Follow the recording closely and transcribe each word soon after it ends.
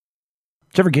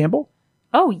Did you ever gamble?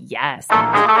 Oh, yes.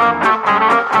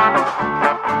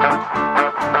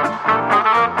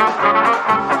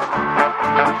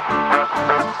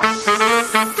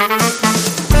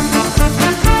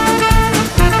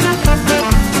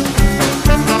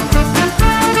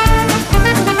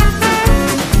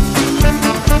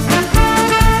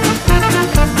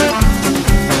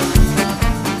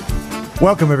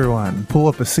 Welcome, everyone. Pull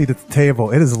up a seat at the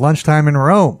table. It is lunchtime in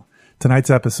Rome. Tonight's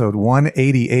episode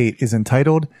 188 is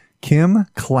entitled Kim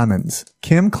Clemens.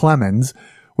 Kim Clemens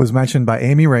was mentioned by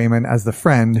Amy Raymond as the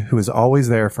friend who is always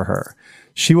there for her.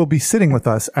 She will be sitting with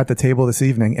us at the table this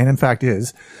evening, and in fact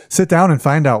is. Sit down and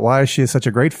find out why she is such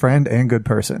a great friend and good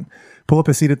person. Pull up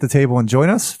a seat at the table and join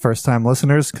us. First-time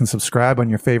listeners can subscribe on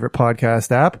your favorite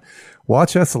podcast app.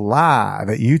 Watch us live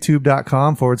at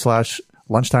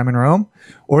youtube.com/Lunchtime in Rome,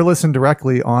 or listen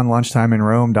directly on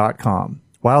lunchtimeinrome.com.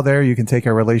 While there, you can take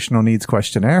our relational needs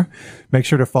questionnaire. Make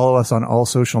sure to follow us on all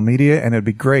social media, and it'd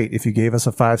be great if you gave us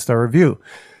a 5-star review.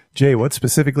 Jay, what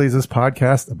specifically is this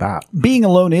podcast about? Being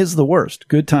alone is the worst.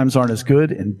 Good times aren't as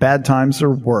good, and bad times are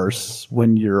worse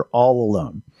when you're all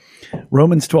alone.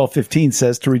 Romans 12:15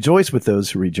 says to rejoice with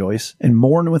those who rejoice and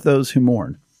mourn with those who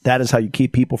mourn. That is how you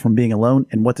keep people from being alone,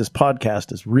 and what this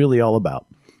podcast is really all about.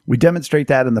 We demonstrate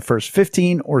that in the first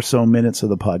 15 or so minutes of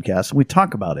the podcast, and we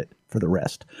talk about it for the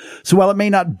rest. So while it may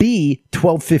not be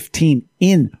 12:15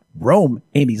 in Rome,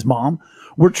 Amy's mom,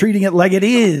 we're treating it like it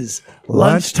is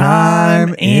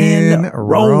lunchtime in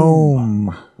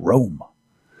Rome. Rome.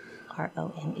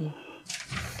 R-O-M-E.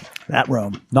 That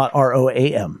Rome, not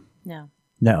R-O-A-M.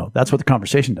 No, that's what the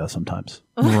conversation does sometimes.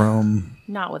 Rome.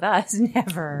 not with us.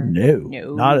 Never. No,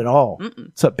 not at all.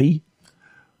 What's up, B?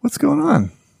 What's going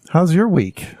on? How's your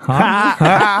week?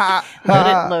 Loaded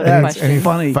question.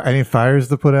 Funny. Any fires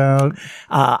to put out?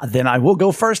 Then I will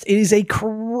go first. It is a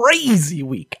crazy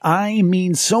week. I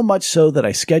mean, so much so that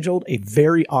I scheduled a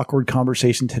very awkward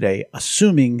conversation today,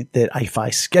 assuming that if I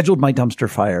scheduled my dumpster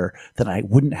fire, that I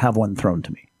wouldn't have one thrown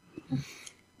to me.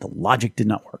 The logic did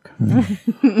not work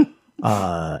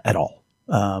at all.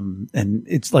 And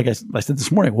it's like I said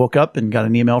this morning, woke up and got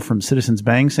an email from Citizens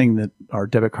Bank saying that our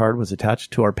debit card was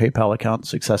attached to our PayPal account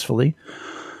successfully.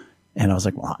 And I was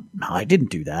like, well, no, I didn't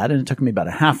do that. And it took me about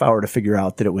a half hour to figure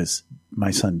out that it was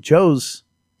my son Joe's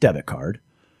debit card.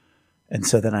 And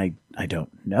so then I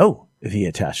don't know if he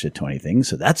attached it to anything.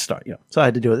 So that started, so I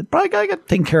had to do it. But I got it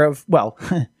taken care of. Well,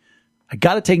 I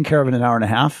got it taken care of in an hour and a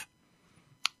half.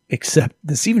 Except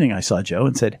this evening I saw Joe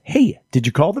and said, hey, did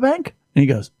you call the bank? And he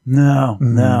goes, no,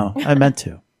 I meant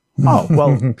to. Oh,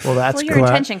 well, that's your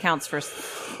intention counts for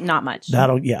not much.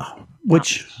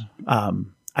 Which, I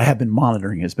have been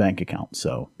monitoring his bank account.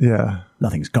 So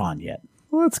nothing's gone yet.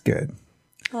 Well, that's good.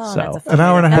 Well, so an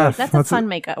hour and a half. That's a fun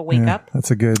wake up.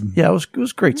 That's a good. Yeah, it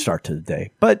was a great start to the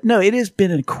day. But no, it has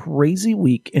been a crazy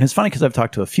week. And it's funny because I've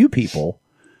talked to a few people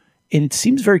and it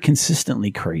seems very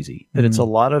consistently crazy that it's a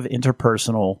lot of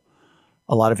interpersonal,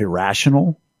 a lot of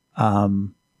irrational,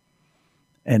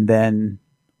 and then,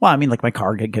 well, I mean, like my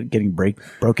car getting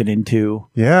broken into.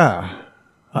 Yeah.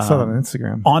 I saw that on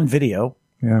Instagram. On video.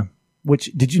 Yeah. Which,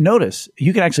 did you notice?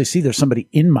 You can actually see there's somebody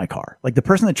in my car. Like the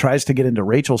person that tries to get into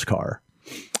Rachel's car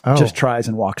just tries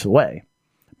and walks away.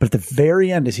 But at the very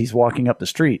end, as he's walking up the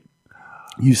street,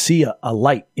 you see a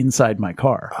light inside my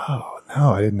car. Oh,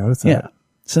 no, I didn't notice that. Yeah.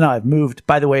 So now I've moved,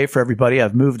 by the way, for everybody,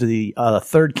 I've moved the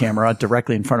third camera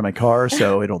directly in front of my car,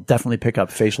 so it'll definitely pick up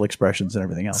facial expressions and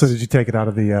everything else. So did you take it out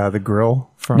of the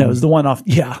grill? No, it was the one off,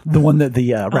 the one that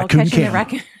the raccoon cam.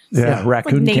 Raccoon. Yeah,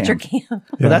 raccoon like nature cam. cam.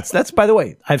 Yeah. Well, that's, by the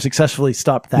way, I've successfully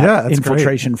stopped that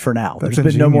infiltration for now. That's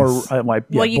There's been ingenious. no more.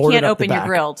 Well, you can't open your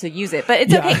grill to use it, but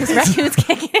it's okay because raccoons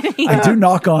can't get in here. I do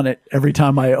knock on it every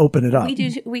time I open it up.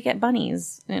 We get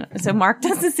bunnies. So Mark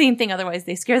does the same thing. Otherwise,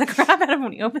 they scare the crap out of him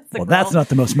when he opens the grill. Well, that's not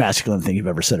the most masculine thing you've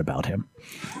ever said about him.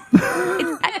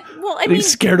 I mean,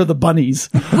 he's scared of the bunnies.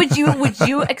 Would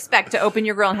you expect to open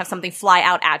your grill and have something fly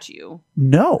out at you?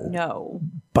 No.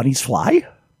 Bunnies fly?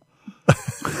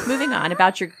 Moving on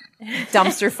about your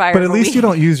dumpster fire. But at least you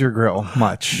don't use your grill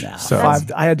much. No. So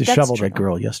I had to shovel that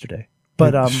grill yesterday.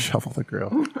 But shovel the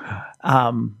grill.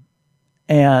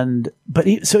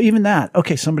 So even that,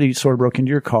 okay, somebody sort of broke into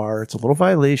your car. It's a little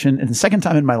violation. And the second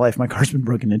time in my life, my car's been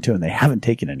broken into and they haven't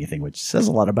taken anything, which says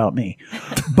a lot about me.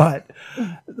 But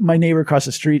my neighbor across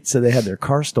the street said they had their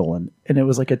car stolen. And it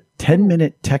was like a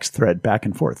 10-minute text thread back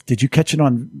and forth. Did you catch it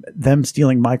on them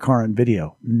stealing my car on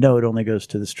video? No, it only goes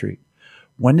to the street.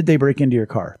 When did they break into your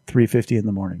car? 3:50 in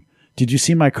the morning. Did you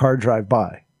see my car drive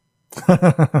by?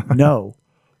 No.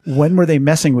 When were they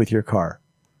messing with your car?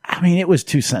 I mean, it was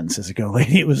 2 sentences ago,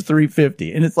 lady. It was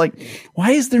 3:50. And it's like,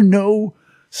 why is there no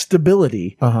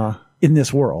stability in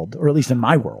this world, or at least in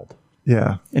my world?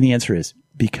 Yeah. And the answer is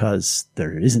because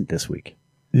there isn't this week.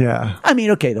 Yeah. I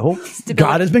mean, okay, the whole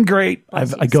God has been great.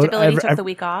 Stability took the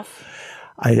week off.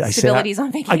 I Stability's say,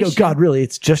 on vacation. I go, God, really?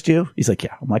 It's just you? He's like,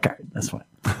 yeah. I'm like, all right, that's fine.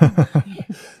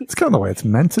 It's kind of the way it's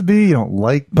meant to be. You don't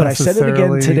like, But I said it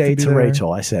again today to there.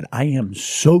 Rachel. I said, I am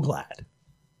so glad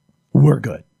we're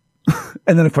good.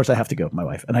 And then, of course, I have to go with my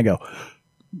wife. And I go,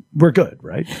 we're good,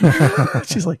 right?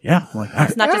 She's like, yeah. I'm like, all right.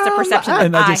 It's not just a perception that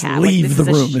And I just have. leave Like, the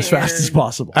this is a room as fast as shared-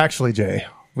 possible. Actually, Jay,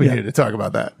 we needed to talk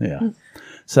about that. Yeah.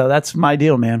 So that's my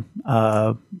deal, man.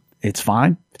 It's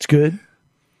fine. It's good.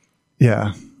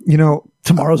 Yeah. You know,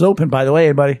 Tomorrow's open, by the way,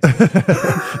 everybody.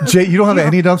 Jay, you don't have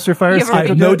any dumpster fires? You have a- I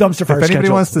have no dumpster fire If anybody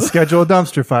scheduled. wants to schedule a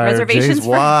dumpster fire, Reservations Jay's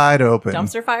for wide open.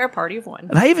 Dumpster fire party of one.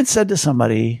 And I even said to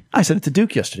somebody, I said it to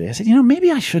Duke yesterday. I said,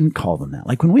 maybe I shouldn't call them that.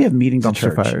 Like when we have meetings in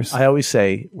Dumpster church, fires. I always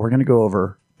say, we're going to go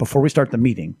over, before we start the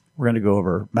meeting, we're going to go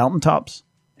over mountaintops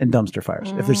and dumpster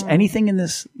fires. If there's anything in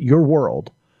your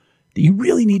world that you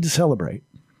really need to celebrate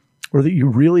or that you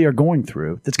really are going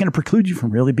through that's going to preclude you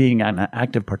from really being an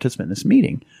active participant in this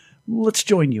meeting, let's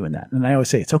join you in that. And I always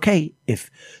say, it's okay if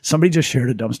somebody just shared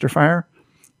a dumpster fire.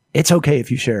 It's okay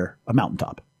if you share a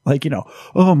mountaintop. Like,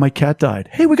 oh, my cat died.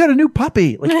 Hey, we got a new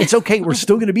puppy. Like, it's okay. We're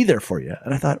still going to be there for you.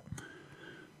 And I thought,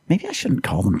 maybe I shouldn't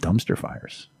call them dumpster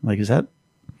fires. Like, is that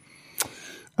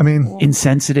I mean,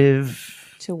 insensitive?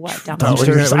 To what? what do you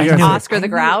Dumpster? guys- what do you I guys know. think? Oscar the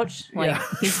Grouch? Like,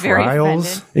 he's very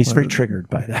Trials? offended. He's very triggered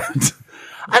by that.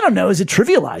 I don't know. Is it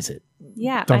trivialize it?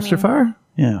 Yeah. dumpster fire?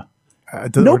 Yeah. Or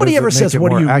Nobody does ever it make says, it what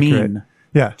do more you accurate? mean?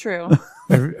 Yeah. True.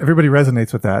 Everybody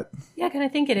resonates with that. Yeah, kind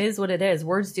of think it is what it is.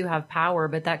 Words do have power,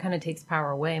 but that kind of takes power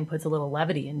away and puts a little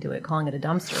levity into it, calling it a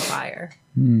dumpster fire.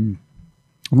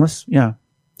 Unless, yeah.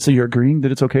 So you're agreeing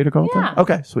that it's okay to call it that? Yeah.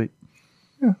 Okay, sweet.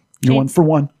 Yeah. You're one for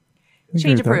one.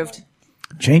 Change with that. approved.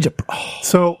 Change it. Oh,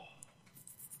 So,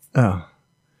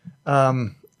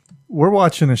 we're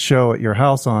watching a show at your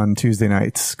house on Tuesday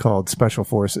nights called Special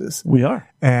Forces. we are.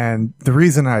 And the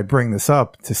reason I bring this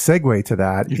up to segue to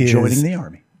that You're is joining the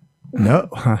army.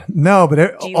 no,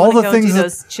 but Do you all wanna the go things do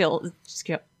that,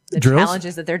 the Drills?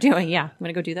 challenges that they're doing. Yeah. I'm going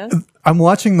to go do those. I'm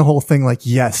watching the whole thing like,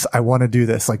 yes, I want to do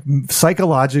this. Like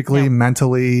psychologically,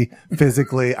 mentally,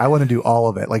 physically, I want to do all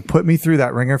of it. Like put me through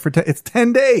that ringer for it's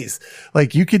 10 days.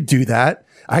 Like you could do that.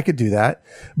 I could do that.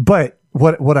 But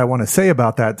what I want to say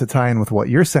about that to tie in with what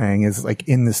you're saying is like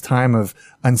in this time of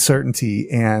uncertainty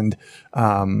and,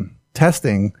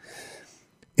 testing,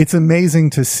 it's amazing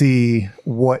to see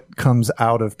what comes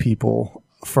out of people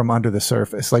from under the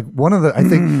surface. Like one of the, I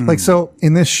think like, so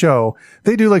in this show,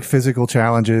 they do like physical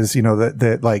challenges,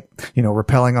 that like,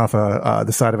 rappelling off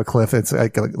the side of a cliff. It's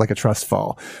like a trust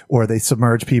fall, or they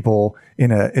submerge people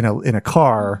in a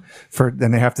car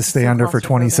and they have to stay under for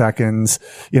 20 seconds,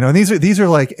 and these are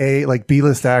like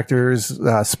B-list actors,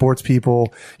 sports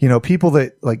people, people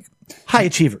that like High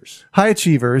achievers. high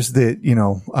achievers that,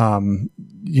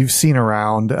 you've seen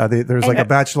around. There's like a And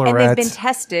bachelorette. they've been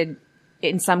tested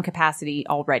in some capacity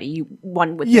already.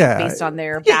 One would Yeah. think based on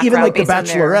their Yeah, background, even like the based on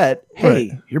their- Bachelorette.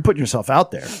 Hey, you're putting yourself out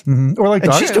there. or like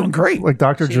And she's doing great. Like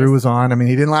Dr. Drew was on. I mean,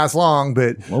 he didn't last long,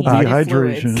 but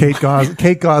Dehydration.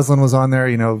 Kate Goslin was on there.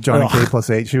 Johnny K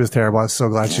 +8. She was terrible. I was so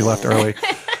glad she left early.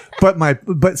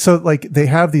 But so like they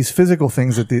have these physical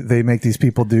things that they make these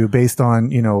people do based on,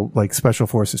 like special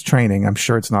forces training. I'm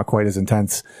sure it's not quite as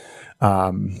intense,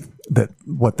 that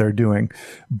what they're doing.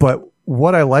 But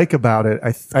what I like about it,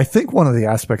 I think one of the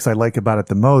aspects I like about it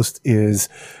the most is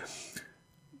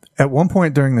at one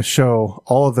point during the show,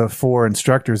 all of the 4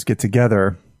 instructors get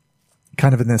together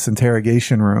kind of in this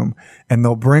interrogation room, and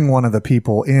they'll bring one of the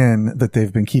people in that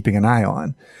they've been keeping an eye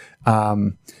on.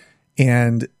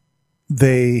 And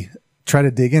they try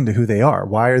to dig into who they are.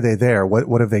 Why are they there?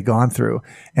 What have they gone through?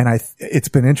 And it's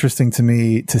been interesting to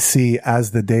me to see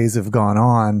as the days have gone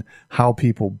on, how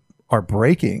people are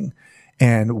breaking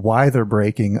and why they're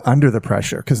breaking under the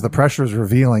pressure. Cause the pressure is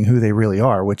revealing who they really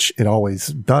are, which it always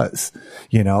does,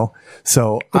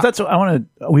 So But that's what I want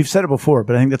to, we've said it before,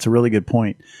 but I think that's a really good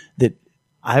point that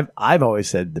I've always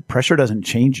said the pressure doesn't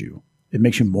change you. It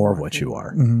makes you more of what you are.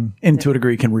 And to a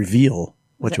degree can reveal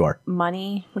what you are.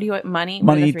 Money. What do you want? Money? What are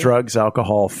Money, the three? drugs,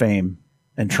 alcohol, fame,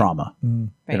 and trauma. They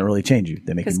Right. don't really change you.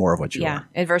 They make you more of what you Yeah. are.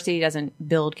 Adversity doesn't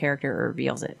build character or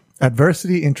reveals it.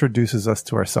 adversity introduces us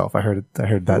to ourselves. I heard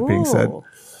that being said. Ooh.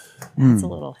 That's a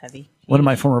little heavy. One of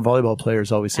my former volleyball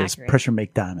players always says, Accurate. pressure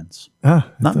make diamonds.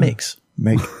 Ah, Not makes.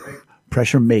 make.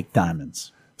 Pressure make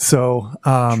diamonds. So,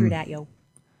 True that, yo.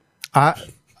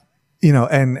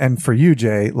 and for you,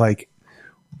 Jay, like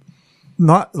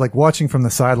not like watching from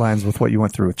the sidelines with what you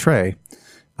went through with Trey,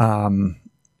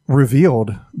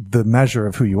 revealed the measure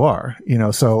of who you are,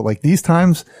 so like these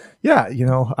times, yeah,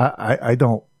 I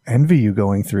don't envy you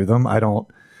going through them. I don't,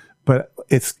 but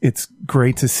it's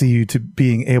great to see you to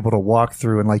being able to walk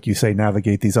through and, like you say,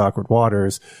 navigate these awkward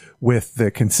waters with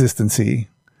the consistency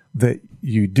that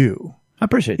you do. I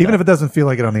appreciate Even that. if it doesn't feel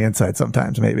like it on the inside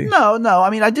sometimes, maybe. No. I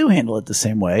mean, I do handle it the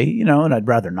same way, and I'd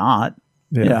rather not.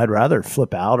 Yeah. I'd rather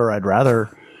flip out, or I'd rather,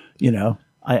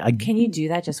 I Can you do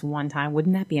that just one time?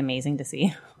 Wouldn't that be amazing to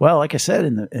see? well, like I said,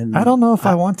 I don't know if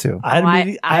I want to. I had, Oh, a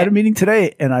meeting, I had a meeting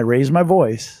today, and I raised my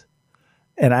voice,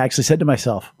 and I actually said to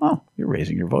myself, "Oh, you're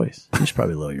raising your voice. You should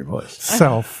probably lower your voice."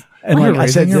 Self. And You're like I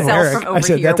said raising your to voice. Self Eric, from I over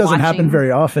said here that doesn't happen watching.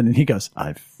 very often, and he goes,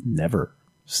 "I've never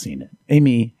seen it."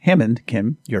 Amy Hammond,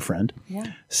 Kim, your friend,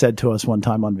 said to us one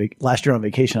time last year on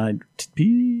vacation.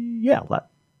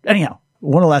 Anyhow,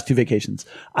 one of the last 2 vacations,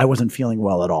 I wasn't feeling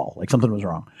well at all. Like something was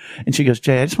wrong, and she goes,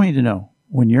 "Jay, I just want you to know,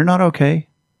 when you're not okay,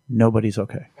 nobody's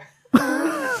okay."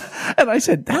 And I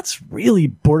said, "That's really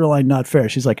borderline not fair."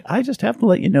 She's like, "I just have to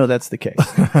let you know that's the case."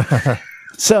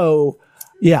 So,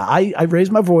 yeah, I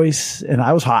raised my voice, and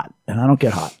I was hot, and I don't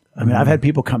get hot. I mean, I've had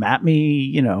people come at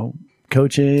me,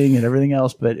 coaching and everything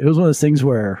else, but it was one of those things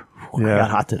where I Yeah.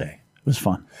 got hot today. It was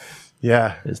fun.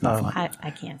 Yeah. It's not fun.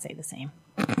 I can't say the same.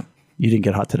 You didn't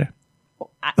get hot today?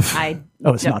 I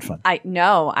Oh, it's don't- not fun. I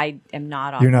am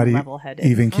not on You're not level-headed.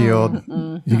 even keeled.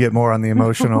 You get more on the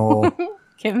emotional,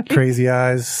 Kim, crazy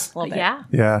eyes. a little bit. Yeah.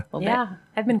 Yeah. A little Yeah.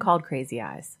 I've been called crazy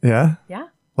eyes. Yeah. Yeah.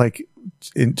 Like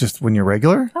just when you're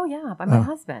regular, Oh, yeah. By my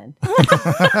husband.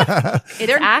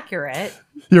 It's accurate.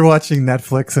 you're watching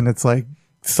Netflix and it's like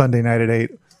Sunday night at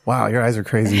 8. Wow, your eyes are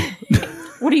crazy.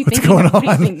 What are you thinking? going What are you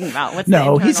on? thinking about? What's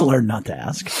No, the he's internal- learned not to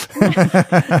ask.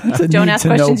 It's a Don't need ask to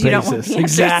know questions you don't want basis. the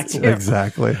answers Exactly. to.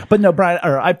 Exactly. But no, Brian,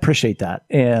 I appreciate that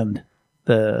and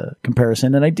the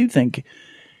comparison. And I do think,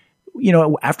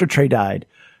 after Trey died,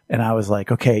 and I was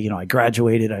like, okay, I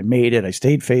graduated, I made it, I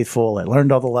stayed faithful, I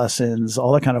learned all the lessons,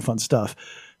 all that kind of fun stuff.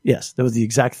 Yes, that was the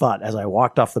exact thought as I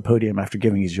walked off the podium after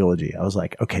giving his eulogy. I was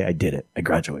like, okay, I did it. I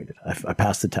graduated. I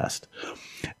passed the test.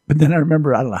 But then I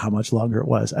remember, I don't know how much longer it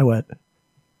was. I went,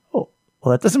 oh,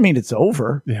 well, that doesn't mean it's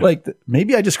over. Yeah. Like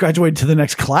maybe I just graduated to the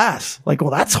next class. Like,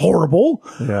 well, that's horrible.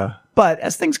 Yeah. But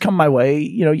as things come my way,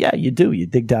 you do. You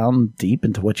dig down deep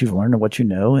into what you've learned and what you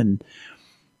know. And,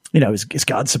 is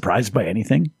God surprised by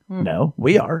anything? No,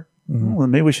 we are. Well,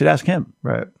 maybe we should ask him.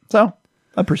 Right. So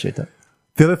I appreciate that.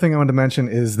 The other thing I wanted to mention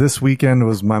is this weekend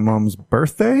was my mom's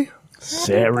birthday.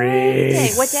 Sari.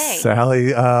 Hey, what day? Sally,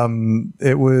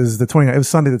 it was the 29th. It was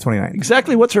Sunday the 29th.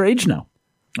 Exactly. What's her age now?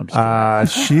 I'm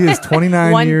just kidding. She is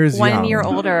 29 years young. 1 year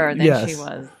older than Yes. she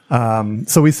was.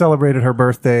 So we celebrated her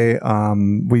birthday.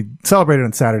 We celebrated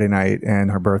on Saturday night,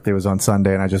 and her birthday was on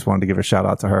Sunday. And I just wanted to give a shout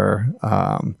out to her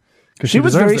because She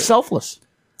was deserves very it. selfless.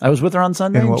 I was with her on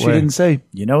Sunday, In and what she way? didn't say,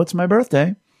 it's my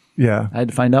birthday. Yeah, I had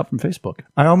to find out from Facebook.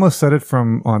 I almost said it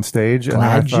from on stage, and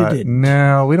I Glad you thought, didn't.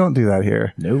 no, we don't do that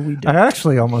here. No, we didn't. I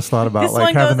actually almost thought about This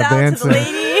like one having goes the out band to the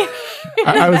sing. lady.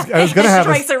 I was gonna have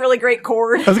us. Strikes a really great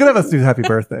chord. I was gonna have us do happy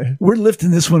birthday. We're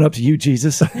lifting this one up to you,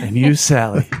 Jesus, and you,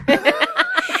 Sally.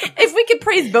 If we could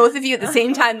praise both of you at the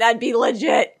same time, that'd be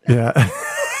legit. Yeah.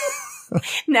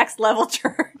 Next level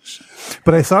church.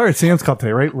 But I saw her at Sam's Club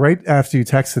today, right after you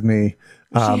texted me.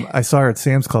 I saw her at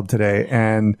Sam's Club today,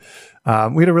 and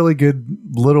we had a really good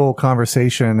little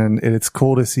conversation, and it's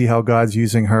cool to see how God's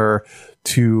using her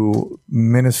to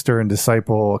minister and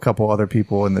disciple a couple other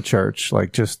people in the church,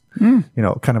 like just, kind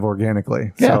of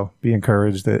organically. Yeah. So be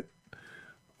encouraged that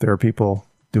there are people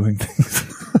doing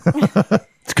things.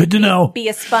 It's good to know. Be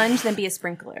a sponge, then be a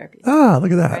sprinkler. Ah,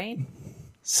 look at that. Right?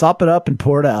 Sop it up and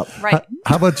pour it out. Right.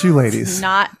 How about you ladies?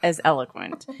 Not as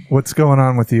eloquent. What's going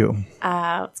on with you?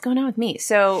 What's going on with me?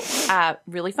 So,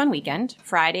 really fun weekend.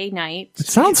 Friday night. It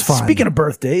sounds fun. Speaking of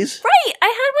birthdays, Right. I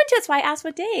had one too. That's why I asked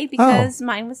what day because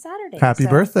mine was Saturday. Happy So,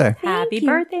 birthday. Happy you.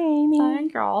 birthday, Amy.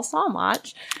 Thank you all so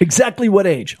much. exactly what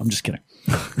age? I'm just kidding.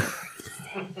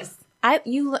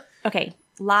 Okay.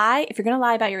 Lie. If you're going to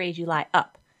lie about your age, you lie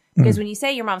up. Because when you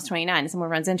say your mom's 29 and someone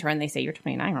runs into her and they say you're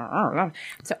 29,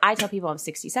 so I tell people I'm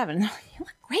 67. And they're like,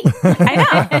 you look great. I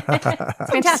know.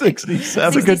 It's fantastic. 67.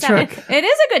 That's a good trick. It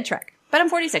is a good trick. But I'm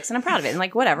 46 and I'm proud of it. And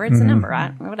like, whatever, it's a number.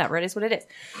 Whatever, it is what it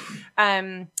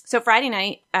is. So Friday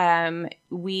night,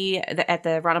 we at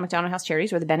the Ronald McDonald House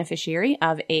Charities were the beneficiary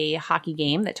of a hockey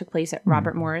game that took place at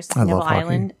Robert Morris, Neville love hockey.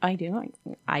 Island. I do.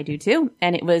 I do too.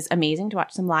 And it was amazing to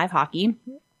watch some live hockey.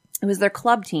 It was their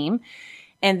club team.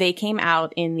 And they came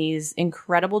out in these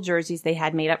incredible jerseys they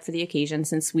had made up for the occasion.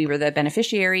 Since we were the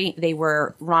beneficiary, they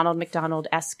were Ronald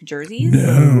McDonald-esque jerseys.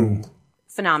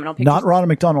 phenomenal pictures. Not Ronald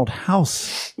McDonald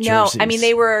House No, jerseys. I mean,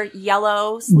 they were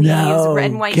yellow sleeves, No,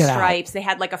 red and white get out. stripes. They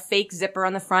had like a fake zipper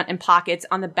on the front and pockets.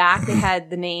 On the back, they had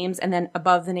the names, and then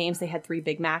above the names, they had 3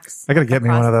 Big Macs. I got to get me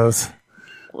one of those.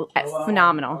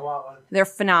 Phenomenal. They're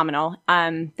phenomenal.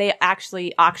 They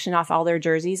actually auction off all their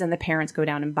jerseys, and the parents go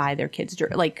down and buy their kids'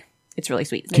 jerseys. Like, it's really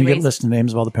sweet. They Can you get a raise- list of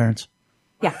names of all the parents?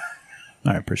 Yeah,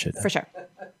 I appreciate that. for sure.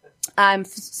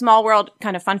 Small world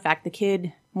kind of fun fact.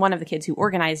 One of the kids who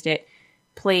organized it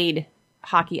played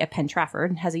hockey at Penn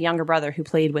Trafford, has a younger brother who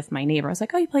played with my neighbor. I was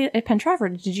like, oh, you played at Penn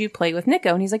Trafford. Did you play with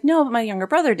Nico? And he's like, no, but my younger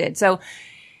brother did. So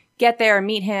get there,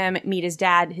 meet him, meet his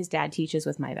dad. His dad teaches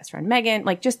with my best friend, Megan,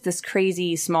 like just this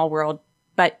crazy small world.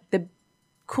 But the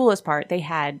coolest part, they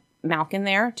had Malkin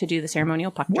there to do the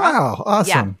ceremonial puck drop. Wow,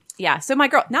 awesome. Yeah. So my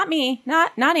girl, not me,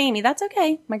 not Amy. That's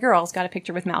okay. My girl's got a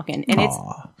picture with Malkin, and it's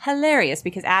hilarious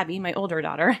because Abby, my older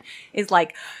daughter, is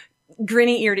like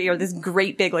grinning ear to ear, this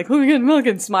great big like, oh my god,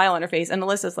 Malkin smile on her face, and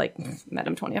Alyssa's like, met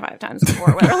him 25 times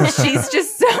before. Whatever. Like, she's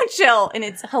just so chill, and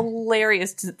it's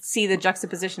hilarious to see the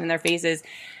juxtaposition in their faces.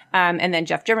 And then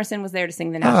Jeff Jimerson was there to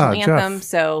sing the national anthem, Jeff.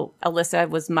 so Alyssa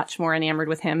was much more enamored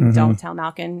with him. Don't tell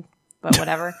Malkin, but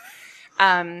whatever.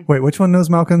 Wait, which one knows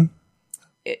Malcolm?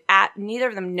 Neither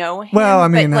of them know him. Well, I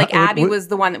mean, but, like Abby what- was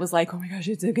the one that was like, "Oh my gosh,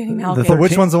 it's getting Malcolm." But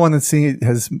which one's the one that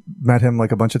has met him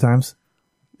like a bunch of times?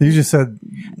 You just said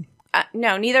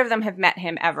No, neither of them have met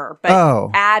him ever. But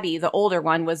Oh. Abby, the older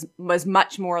one, was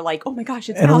much more like, "Oh my gosh,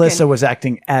 it's And Malcolm." Alyssa was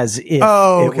acting as if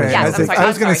Oh, it okay. was. Yes, I, I'm think- sorry. I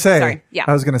was I'm going to sorry. say, Sorry. Yeah.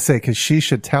 I was going to say, because she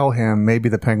should tell him maybe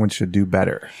the Penguins should do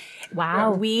better.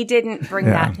 Wow. We didn't bring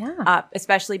Yeah. that up,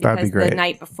 especially That'd be because the great.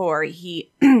 night before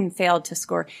he failed to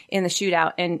score in the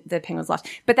shootout and the Penguins lost.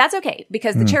 But that's okay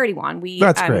because the charity won.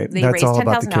 That's great. They That's raised all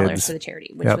about the $10,000 kids. for the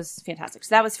charity, which Yep. was fantastic.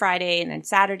 So that was Friday, and then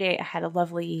Saturday I had a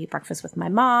lovely breakfast with my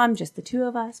mom, just the two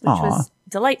of us, which Aw. was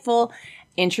delightful.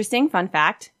 Interesting fun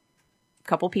fact: a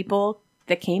couple people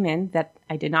that came in that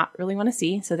I did not really want to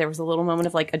see, so there was a little moment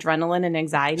of like adrenaline and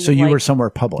anxiety. So of, you like, were somewhere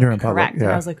public. You're in public. correct, and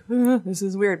Yeah. I was like, "This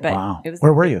is weird," but Wow. it was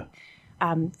Where were you?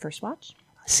 First watch.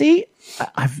 See,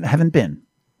 I haven't been.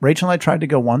 Rachel and I tried to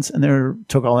go once, and they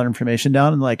took all that information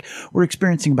down, and like we're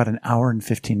experiencing about an hour and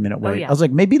 15-minute wait. yeah. I was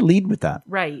like, maybe lead with that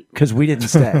Right. because we didn't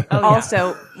stay. Oh, yeah.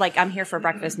 Also, like I'm here for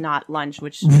breakfast, not lunch,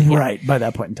 which Right by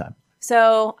that point in time.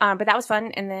 So, but that was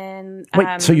fun. And then,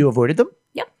 Wait, so you avoided them?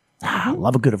 yep. Ah,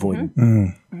 love a good avoiding.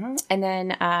 And then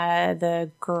the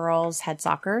girls had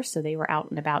soccer, so they were out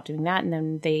and about doing that. And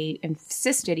then they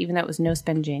insisted, even though it was no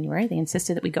spend January, they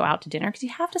insisted that we go out to dinner because you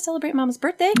have to celebrate Mama's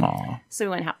birthday. Aw, So we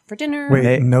went out for dinner. Wait,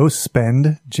 Hey. no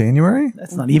spend January?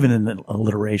 that's not even an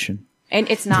alliteration. And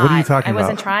it's not. What are you talking I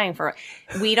wasn't about? trying for it.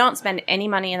 We don't spend any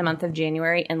money in the month of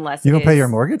January unless You it don't pay is- your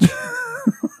mortgage?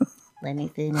 Let me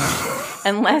finish.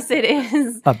 Unless it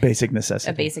is A basic necessity.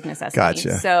 a basic necessity.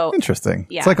 Gotcha. So Interesting.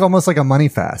 yeah. It's like almost like a money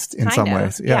fast in Kind some of,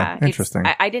 ways. Yeah. it's- Interesting.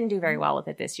 I didn't do very well with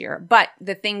it this year, but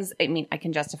the things, I mean, I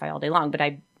can justify all day long, but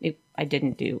I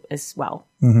didn't do as well.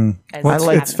 Well, I it's, have it's in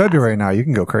the past. February now. You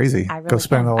can go crazy. I really Go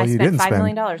spend can. all I you spent didn't $5 spend.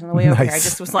 million on the way over here. I Nice.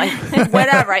 just was like,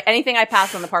 whatever. Anything I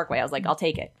passed on the Parkway, I was like, I'll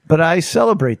take it. But I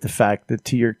celebrate the fact that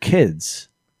to your kids,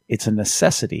 it's a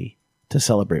necessity to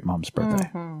celebrate Mom's birthday.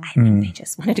 I think they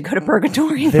just wanted to go to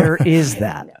purgatory. There is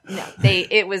that. No,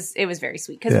 it was very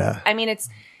sweet because Yeah. I mean it's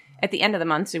at the end of the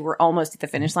month, so we're almost at the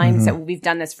finish line. So we've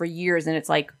done this for years, and it's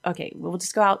like, okay, we'll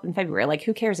just go out in February. Like,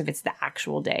 who cares if it's the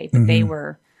actual day? But they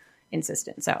were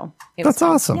insistent, so it was That's fun.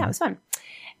 awesome. Yeah, it was fun.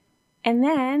 And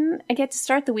then I get to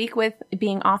start the week with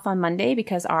being off on Monday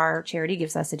because our charity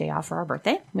gives us a day off for our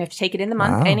birthday. We have to take it in the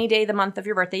month. Wow. Any day the month of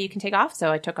your birthday you can take off.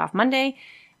 So I took off Monday.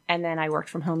 And then I worked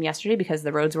from home yesterday because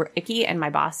the roads were icky. And my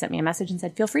boss sent me a message and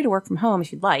said, feel free to work from home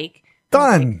if you'd like.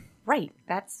 Done. Right.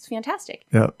 That's fantastic.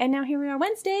 Yep. And now here we are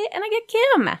Wednesday and I get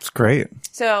Kim. It's great.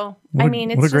 So, What I a-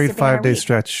 mean, it's what a just great a banner 5-day week.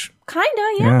 stretch. Kinda,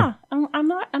 yeah. I'm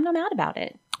not mad about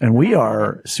it. And we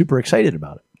are super excited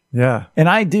about it. Yeah. And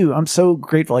I'm so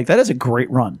grateful. Like, that is a great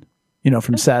run. You know,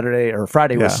 from Saturday or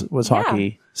Friday was Yeah.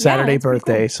 hockey. Saturday, it's pretty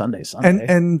birthday, cool. Sunday.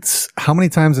 And how many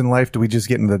times in life do we just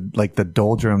get in the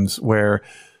doldrums where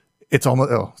it's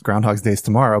almost Groundhog's Day's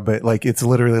tomorrow, but like it's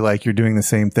literally like you're doing the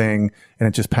same thing and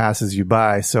it just passes you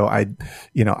by. So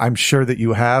I'm sure that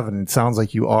you have, and it sounds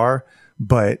like you are,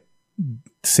 but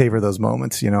savor those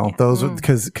moments. Those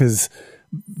because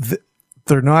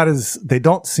they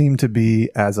don't seem to be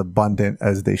as abundant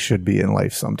as they should be in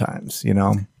life sometimes.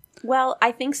 Well,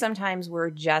 I think sometimes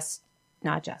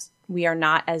we are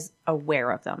not as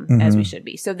aware of them as we should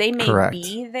be. So they may Correct.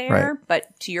 be there, Right.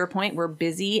 but to your point, we're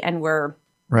busy and we're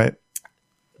Right.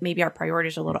 maybe our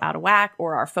priorities are a little out of whack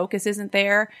or our focus isn't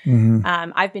there.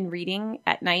 I've been reading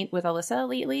at night with Alyssa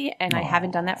lately, and I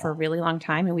haven't done that for a really long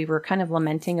time. And we were kind of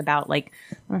lamenting about like,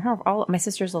 my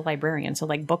sister's a librarian. So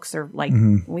like books are like,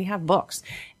 we have books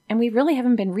and we really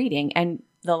haven't been reading. And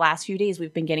the last few days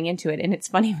we've been getting into it. And it's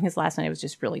funny because last night I was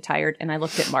just really tired and I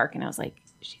looked at Mark and I was like,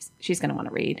 she's going to want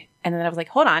to read. And then I was like,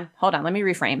 hold on, let me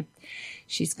reframe.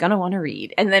 She's going to want to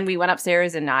read. And then we went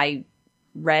upstairs and I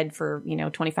read for,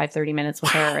 25, 30 minutes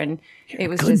with her. And it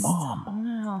was just,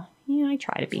 mom. Yeah, I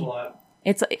try to be.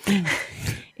 It's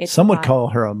Some would call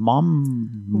her a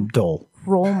momdle.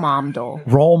 Role momdle.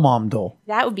 Role momdle.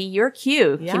 That would be your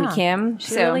cue, Yeah, Kim.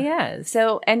 She really is.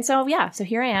 So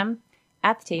here I am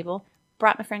at the table,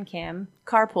 brought my friend Kim,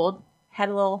 carpooled, had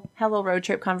a little road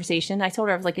trip conversation. I told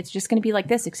her, I was like, it's just going to be like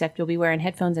this, except you'll be wearing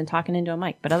headphones and talking into a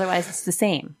mic. But otherwise, it's the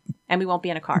same. And we won't be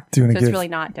in a car. So it's really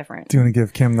not different. Do you want to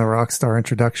give Kim the rock star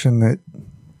introduction that?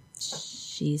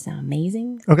 She's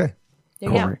amazing. Okay. There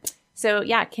you go. So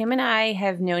yeah, Kim and I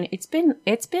have known, it's been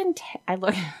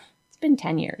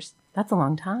 10 years. That's a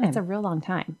long time. It's a real long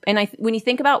time. And when you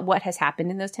think about what has happened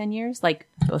in those 10 years, like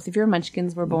both of your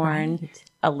munchkins were born. Right.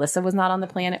 Alyssa was not on the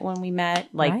planet when we met.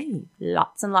 Like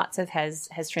lots and lots of has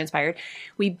transpired.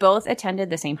 We both attended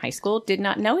the same high school, did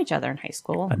not know each other in high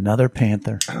school. Another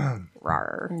Panther.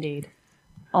 Rawr. Indeed.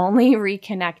 Only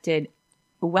reconnected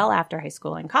well after high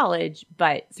school and college,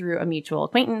 but through a mutual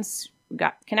acquaintance,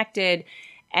 got connected.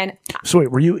 And So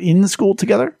wait, were you in school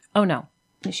together? Oh, no.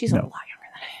 she's a lot younger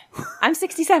than I am. I'm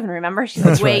 67, remember?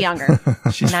 She's way younger.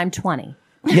 And I'm 20.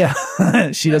 Yeah.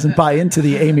 She doesn't buy into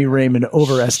the Amy Raymond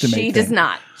overestimate She thing. does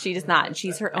not. She does not.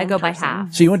 She's her own I go by person.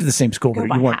 half. So you went to the same school, but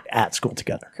by you weren't half. at school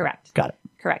together. Correct. Got it.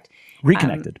 Correct.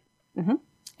 Reconnected.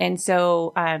 And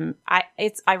so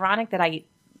it's ironic that I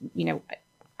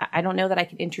don't know that I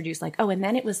could introduce like, and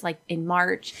then it was like in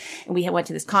March and we went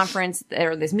to this conference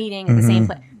or this meeting at the same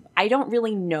place. I don't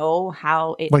really know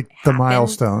how it Like the happened.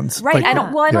 milestones. Right. Like, I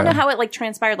don't know yeah. how it like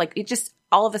transpired. Like it just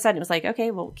all of a sudden it was like, okay,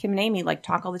 well, Kim and Amy like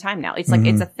talk all the time now. It's like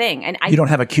it's a thing. And You don't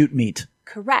have a cute meet.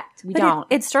 correct. We But don't.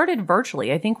 It started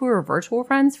virtually. I think we were virtual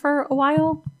friends for a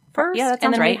while first. Yeah, that and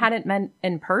sounds then right. we hadn't met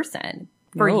in person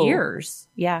for No. years.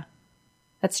 Yeah.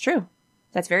 That's true.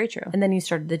 That's very true. And then you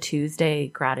started the Tuesday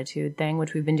gratitude thing,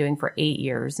 which we've been doing for 8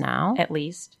 years now. At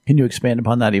least. Can you expand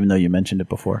upon that, even though you mentioned it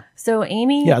before? So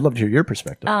Amy, Yeah, I'd love to hear your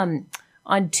perspective.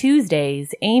 on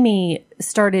Tuesdays, Amy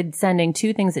started sending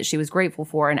 2 things that she was grateful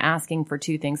for and asking for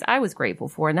 2 things I was grateful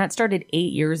for. And that started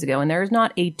 8 years ago. And there's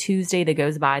not a Tuesday that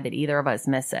goes by that either of us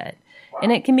miss it. Wow.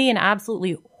 And it can be an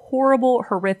absolutely horrible,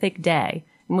 horrific day.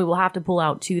 And we will have to pull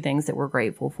out 2 things that we're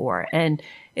grateful for. And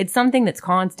it's something that's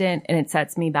constant and it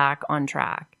sets me back on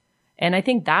track. And I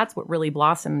think that's what really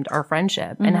blossomed our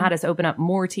friendship and had us open up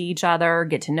more to each other,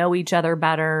 get to know each other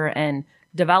better, and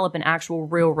develop an actual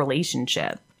real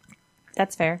relationship.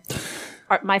 That's fair.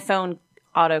 My phone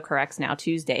autocorrects now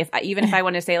Tuesday. Even if I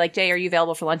want to say like, Jay, are you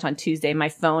available for lunch on Tuesday? My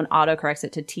phone autocorrects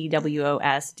it to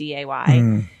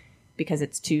TWOSDAY because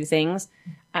it's 2 things.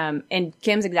 And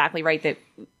Kim's exactly right that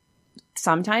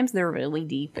sometimes they're really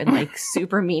deep and like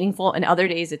super meaningful. And other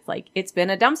days it's like, it's been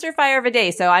a dumpster fire of a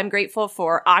day. So I'm grateful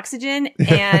for oxygen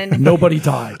and Nobody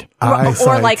died. or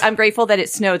Eyesight. like I'm grateful that it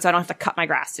snowed so I don't have to cut my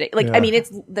grass today. Like, I mean,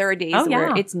 there are days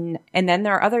where yeah. and then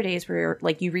there are other days where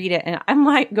like you read it and I'm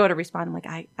like, go to respond. I'm like,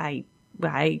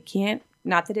 I can't,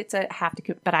 not that it's a have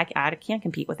to, but I can't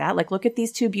compete with that. Like, look at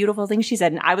these 2 beautiful things she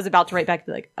said. And I was about to write back to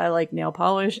be like, I like nail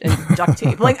polish and duct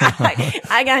tape. Like,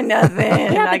 I got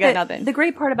nothing. I got nothing. The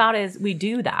great part about it is we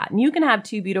do that. And you can have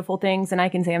 2 beautiful things and I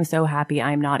can say, I'm so happy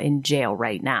I'm not in jail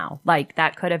right now. Like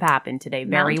that could have happened today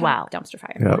very well. Dumpster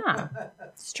fire. Yep. Yeah.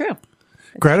 It's true.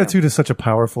 Gratitude is such a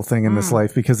powerful thing in this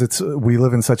life because we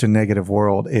live in such a negative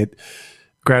world.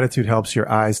 Gratitude helps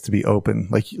your eyes to be open.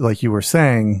 Like you were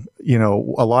saying, a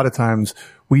lot of times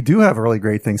we do have really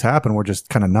great things happen. We're just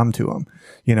kind of numb to them,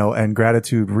 and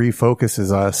gratitude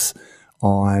refocuses us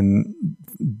on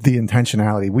the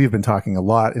intentionality. We've been talking a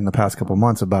lot in the past couple of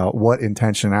months about what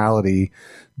intentionality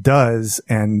does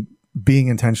and being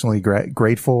intentionally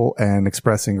grateful and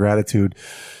expressing gratitude.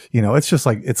 It's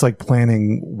like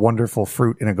planting wonderful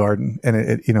fruit in a garden and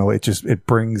it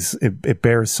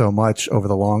bears so much over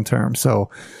the long term. So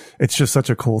it's just such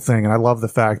a cool thing. And I love the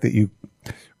fact that you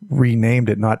renamed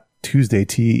it, not Tuesday,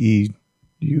 TEU.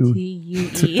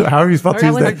 TUE. How are you spelled That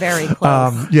Tuesday? was very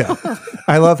close. Yeah.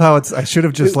 I love how I should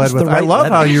have just led was with, the I right love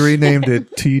how letter. you renamed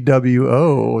it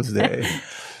TWO's Day.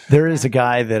 There is a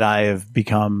guy that I have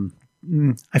become.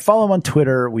 I follow him on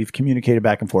Twitter. We've communicated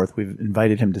back and forth. We've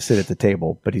invited him to sit at the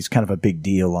table, but he's kind of a big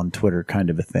deal on Twitter,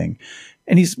 kind of a thing.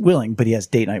 And he's willing, but he has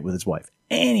date night with his wife.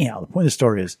 Anyhow, the point of the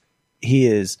story is he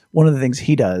is, one of the things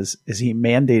he does is he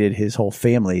mandated his whole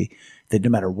family that no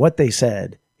matter what they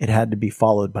said, it had to be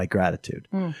followed by gratitude.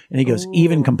 And he goes,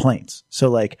 even complaints. So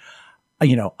like, I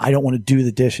don't want to do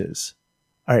the dishes.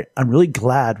 All right. I'm really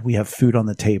glad we have food on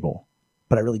the table,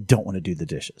 but I really don't want to do the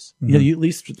dishes. You at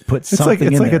least put something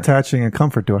in It's like there. attaching a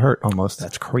comfort to a hurt almost.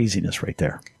 That's craziness right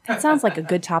there. That sounds like a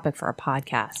good topic for a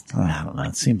podcast. I don't know.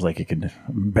 It seems like it could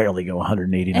barely go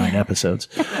 189 episodes.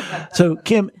 So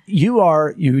Kim,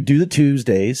 you do the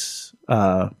Tuesdays.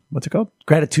 What's it called?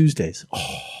 Gratitudes.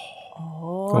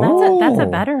 Oh, that's a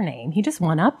better name. He just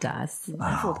one-upped us.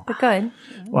 But good.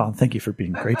 Well, thank you for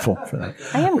being grateful for that.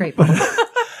 I am grateful.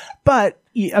 But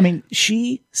I mean,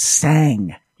 she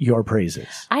sang your praises.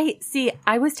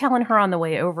 I was telling her on the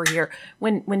way over here,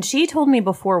 when she told me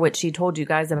before what she told you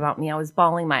guys about me, I was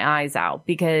bawling my eyes out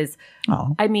because,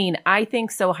 I mean, I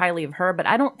think so highly of her, but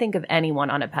I don't think of anyone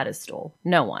on a pedestal.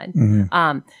 No one.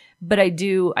 But I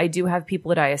do have people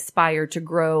that I aspire to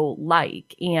grow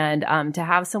like, and to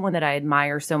have someone that I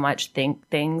admire so much think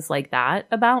things like that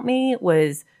about me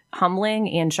was humbling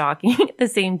and shocking at the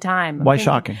same time. Why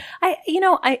shocking?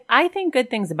 I think good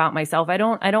things about myself. I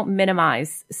don't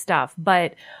minimize stuff,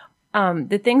 but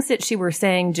the things that she were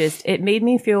saying it made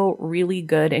me feel really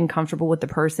good and comfortable with the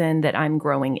person that I'm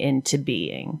growing into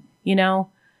being.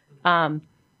 I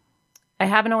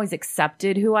haven't always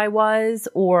accepted who I was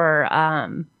or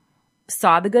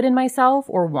saw the good in myself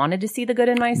or wanted to see the good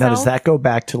in myself. Now, does that go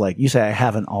back to, like, you say, I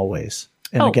haven't always?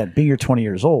 And again, being you're 20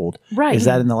 years old, right? Is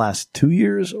that in the last 2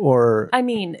 years or? I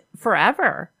mean,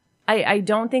 forever. I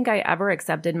don't think I ever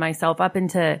accepted myself up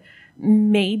into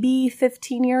maybe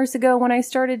 15 years ago when I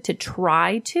started to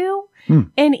try to. And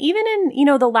even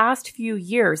in, the last few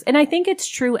years, and I think it's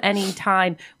true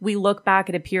anytime we look back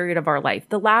at a period of our life,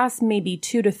 the last maybe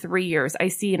 2 to 3 years, I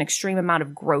see an extreme amount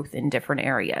of growth in different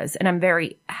areas. And I'm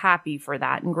very happy for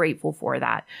that and grateful for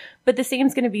that. But the same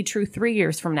is going to be true 3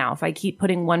 years from now if I keep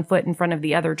putting one foot in front of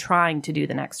the other, trying to do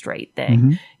the next right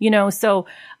thing. So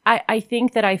I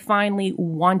think that I finally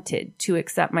wanted to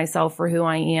accept myself for who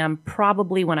I am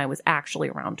probably when I was actually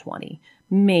around 20,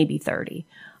 maybe 30.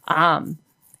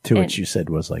 To which you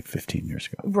said was like 15 years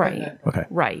ago. Right. Okay.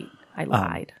 Right. I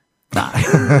lied.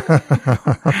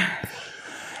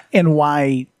 And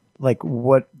why,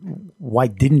 why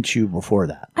didn't you before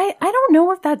that? I don't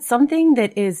know if that's something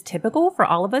that is typical for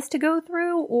all of us to go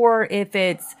through or if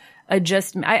it's I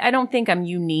don't think I'm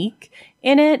unique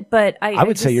in it, but I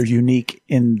would say you're unique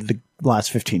in the last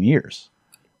 15 years,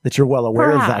 that you're well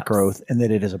aware of that growth and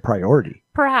that it is a priority.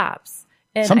 Perhaps.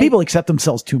 And some people accept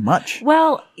themselves too much.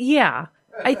 Well, yeah.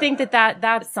 I think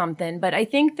that's something, but I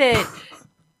think that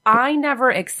I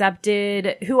never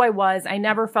accepted who I was. I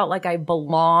never felt like I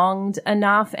belonged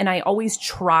enough, and I always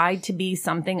tried to be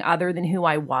something other than who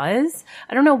I was.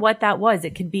 I don't know what that was.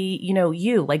 It could be,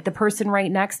 you, like the person right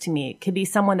next to me. It could be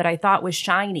someone that I thought was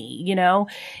shiny,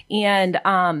 and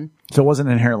so it wasn't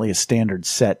inherently a standard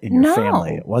set in your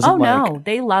family. It wasn't no.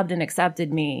 They loved and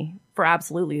accepted me for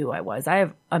absolutely who I was. I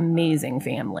have amazing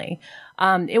family.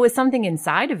 It was something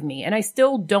inside of me, and I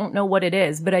still don't know what it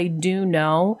is, but I do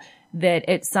know that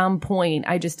at some point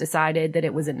I just decided that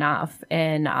it was enough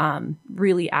and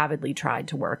really avidly tried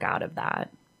to work out of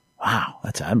that. Wow,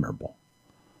 that's admirable.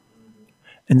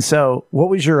 And so what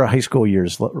was your high school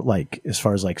years like as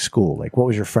far as like school? Like what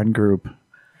was your friend group?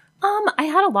 I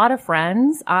had a lot of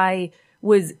friends. I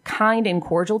was kind and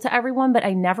cordial to everyone, but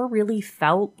I never really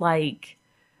felt like...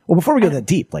 Well, before we go that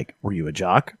deep, were you a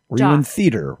jock? Were you in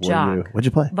theater? What'd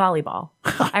you play? Volleyball.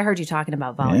 I heard you talking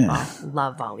about volleyball. Yeah.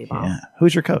 Love volleyball. Yeah.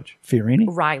 Who's your coach? Fiorini?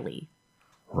 Riley.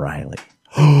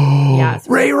 Yes.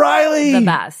 Ray Riley. The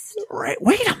best.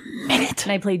 Wait a minute.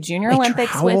 And I played Junior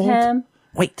Olympics with him.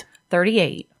 Wait.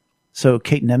 38. So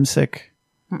Kate Nemsick?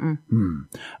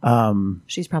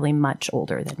 She's probably much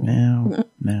older than me.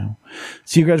 No.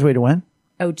 So you graduated when?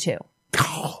 02.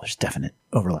 Oh, there's definite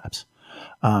overlaps.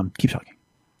 Keep talking.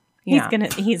 Yeah.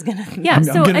 He's gonna. Yeah.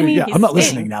 I'm not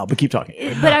listening now, but keep talking.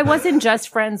 But I wasn't just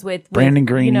friends with Brandon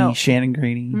Graney, Shannon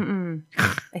Graney.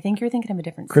 I think you're thinking of a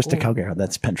different Krista school. Calgaro.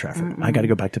 That's Penn Trafford. I got to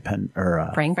go back to Penn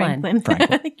or Franklin.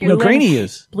 No, Graney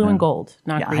is blue and gold,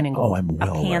 not green and gold. Oh, I'm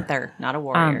well a panther, not a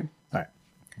warrior. All right.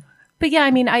 But yeah,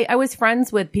 I was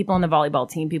friends with people on the volleyball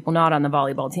team, people not on the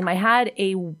volleyball team. I had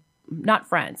not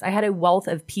friends. I had a wealth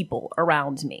of people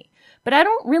around me. But I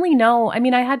don't really know.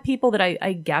 I had people that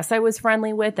I guess I was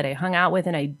friendly with, that I hung out with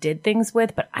and I did things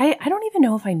with, but I don't even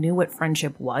know if I knew what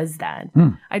friendship was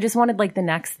then. I just wanted the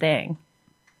next thing.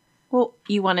 Well,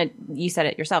 you said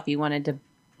it yourself, you wanted to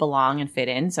belong and fit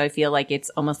in. So I feel like it's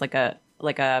almost like a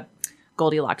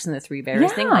Goldilocks and the Three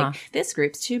Bears thing. Yeah. Like, this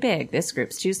group's too big, this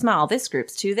group's too small, this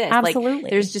group's too this. Absolutely.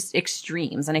 Like, there's just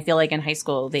extremes. And I feel like in high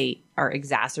school, they are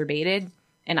exacerbated.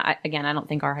 And I don't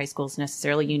think our high school is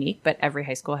necessarily unique, but every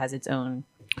high school has its own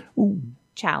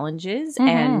challenges.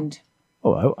 And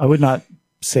Oh, I would not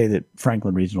say that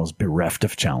Franklin Regional is bereft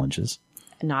of challenges.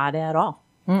 not at all.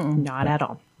 Not at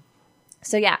all.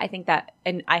 So yeah, I think that,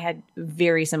 and I had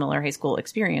very similar high school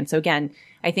experience. So again,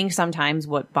 I think sometimes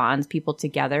what bonds people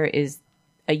together is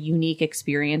a unique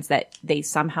experience that they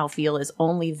somehow feel is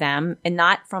only them, and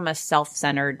not from a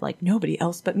self-centered, like nobody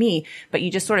else but me, but you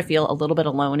just sort of feel a little bit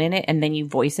alone in it. And then you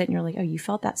voice it and you're like, oh, you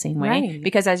felt that same way. Right.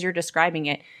 Because as you're describing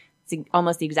it, it's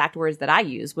almost the exact words that I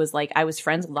use was like, I was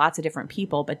friends with lots of different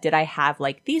people, but did I have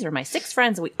like, these are my 6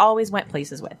 friends that we always went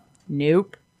places with?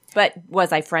 Nope. But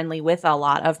was I friendly with a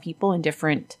lot of people in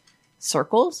different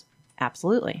circles?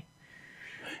 Absolutely.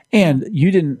 And you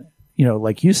didn't,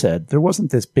 like you said, there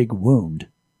wasn't this big wound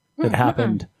that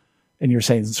happened. And you're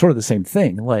saying sort of the same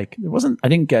thing. Like I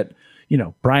didn't get,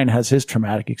 Brian has his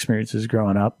traumatic experiences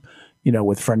growing up,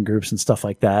 with friend groups and stuff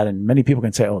like that. And many people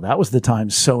can say, oh, that was the time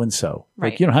so-and-so.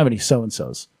 Right. Like you don't have any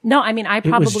so-and-sos. No, I mean, I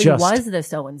probably just- was the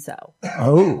so-and-so.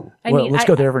 Oh, I well, mean, let's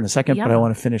go there in a second, but yeah. I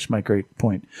want to finish my great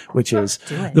point, which is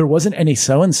there wasn't any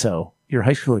so-and-so. Your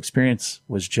high school experience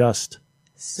was just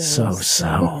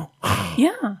so.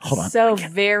 Yeah. Hold on. So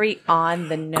very on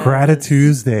the nose.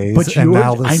 Gratitudes, But and you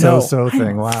now were- the I know. so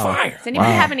thing. Wow. Does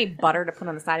anybody have any butter to put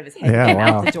on the side of his head? Yeah, Get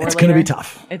wow. out the door It's going to be later?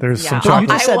 tough. There's some I chocolate,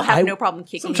 just will said have I- no problem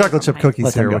kicking some chocolate chip you. cookies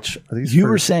Let them here. go. Which are these You for-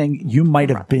 were saying you might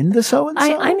have been the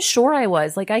so-and-so? I'm sure I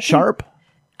was. Like, Sharp?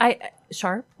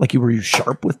 Sharp? Like were you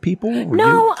sharp with people? Were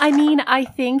No, you- I mean, I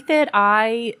think that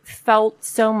I felt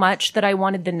so much that I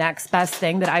wanted the next best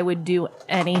thing that I would do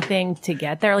anything to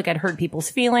get there. Like I'd hurt people's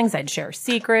feelings. I'd share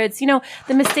secrets,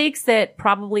 the mistakes that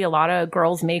probably a lot of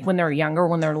girls make when they're younger,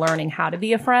 when they're learning how to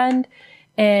be a friend.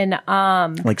 And,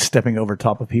 like stepping over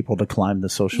top of people to climb the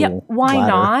social yeah, why ladder.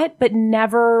 not? But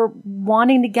never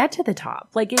wanting to get to the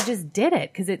top. Like it just did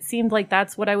it because it seemed like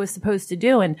that's what I was supposed to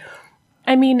do. And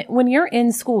I mean, when you're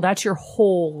in school, that's your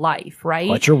whole life, right?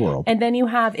 That's your world. And then you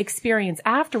have experience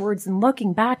afterwards. And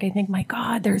looking back, I think, my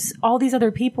God, there's all these other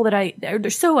people that they're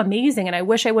so amazing. And I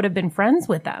wish I would have been friends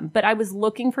with them. But I was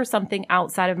looking for something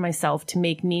outside of myself to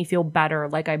make me feel better,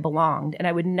 like I belonged. And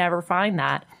I would never find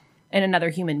that in another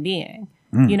human being.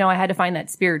 I had to find that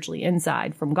spiritually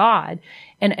inside from God.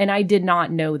 And I did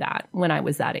not know that when I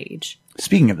was that age.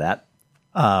 Speaking of that,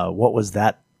 what was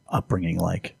that upbringing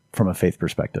like from a faith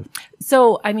perspective?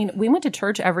 So, I mean, we went to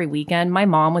church every weekend. My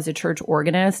mom was a church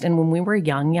organist. And when we were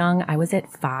young, I was at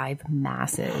 5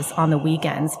 masses on the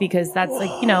weekends because that's like,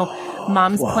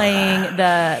 mom's playing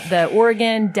the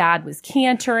organ. Dad was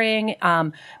cantering.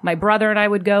 My brother and I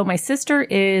would go. My sister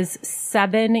is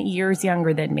 7 years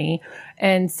younger than me.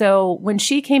 And so when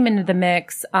she came into the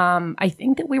mix, I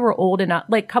think that we were old enough,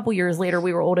 like a couple years later,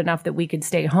 we were old enough that we could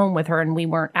stay home with her and we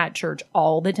weren't at church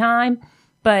all the time.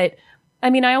 But I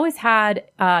mean, I always had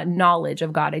knowledge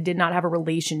of God. I did not have a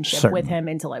relationship with him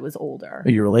until I was older.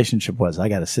 Your relationship was, I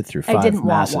got to sit through 5 I didn't want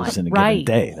masses one. in a Right. given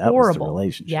day. That Horrible. was the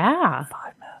relationship. Yeah.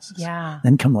 5 masses. Yeah.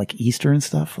 Then come like Easter and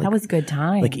stuff. Like, That was good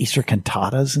time. like Easter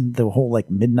cantatas and the whole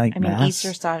like midnight I mean, mass.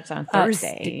 Easter starts on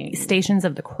Thursday. Stations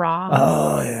of the Cross.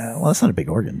 Oh yeah. Well, that's not a big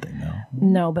organ thing though.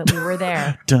 No, but we were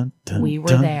there. Dun, dun, We were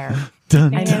dun, there.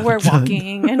 Dun, And dun, we're dun.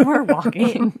 walking and we're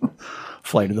walking.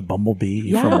 Flight of the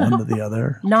Bumblebee from one to the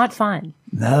other. Not fun.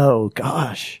 No,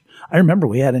 gosh. I remember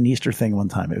we had an Easter thing one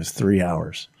time. It was 3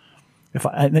 hours.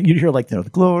 You'd hear like, the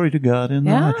glory to God in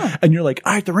the Yeah. and you're like,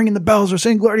 all right, they're ringing the bells. They're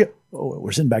saying glory to, oh,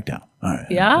 we're sitting back down. All right.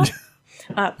 Yeah.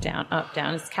 Up, down, up,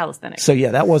 down. It's calisthenics. So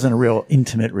yeah, that wasn't a real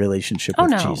intimate relationship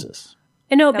with no. Jesus.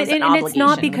 No, That but was an and it's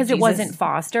not obligation because with it wasn't Jesus.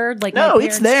 fostered. Like No, my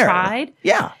it's parents there. tried.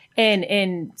 Yeah.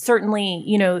 And certainly,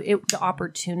 the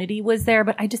opportunity was there,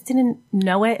 but I just didn't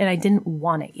know it and I didn't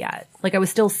want it yet. Like I was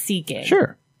still seeking.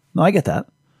 Sure. No, I get that.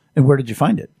 And where did you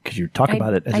find it? Because you talk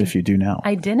about it as if you do now.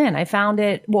 I didn't. I found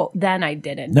it. Well, then I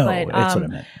didn't. No, but, that's what I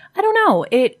meant. I don't know.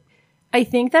 I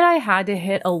think that I had to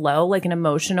hit a low, like an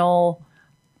emotional,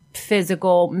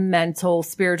 physical, mental,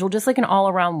 spiritual, just like an all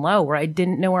around low where I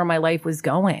didn't know where my life was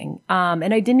going.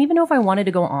 And I didn't even know if I wanted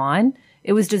to go on.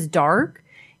 It was just dark.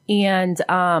 And,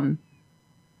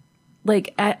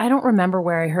 like, I don't remember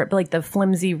where I heard, but like the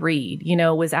flimsy reed,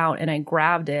 was out and I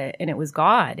grabbed it and it was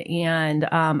God. And,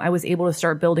 I was able to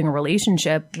start building a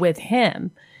relationship with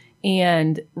him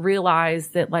and realize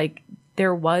that like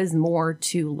there was more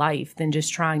to life than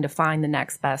just trying to find the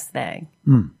next best thing.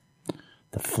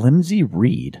 The flimsy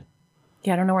reed.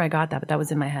 Yeah. I don't know where I got that, but that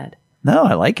was in my head. No,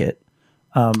 I like it.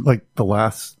 like the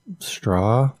last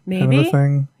straw kind of Maybe. a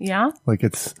thing. Yeah. Like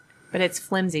it's But it's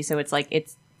flimsy, so it's like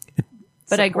it's.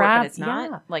 But I support, grab, but it's not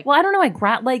yeah. like. Well, I don't know. I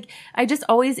grab, like, I just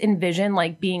always envision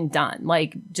like being done.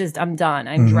 Like, just, I'm done.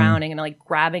 I'm drowning and like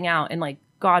grabbing out, and like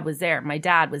God was there. My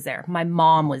dad was there. My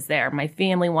mom was there. My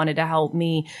family wanted to help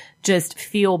me just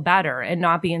feel better and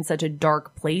not be in such a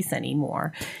dark place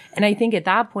anymore. And I think at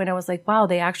that point I was like, wow,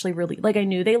 they actually really, like, I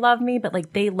knew they loved me, but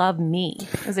like they love me.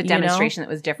 It was a demonstration that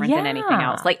was different than anything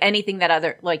else. Like anything that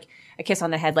other, like a kiss on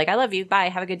the head, like I love you, bye,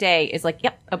 have a good day, is like,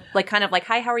 yep, like kind of like,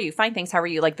 hi, how are you? Fine, thanks, how are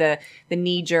you? Like the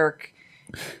knee jerk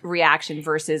reaction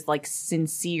versus like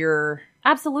sincere.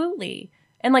 Absolutely.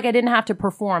 And like, I didn't have to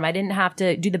perform. I didn't have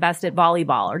to do the best at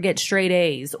volleyball or get straight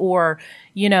A's or,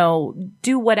 you know,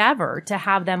 do whatever to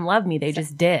have them love me. They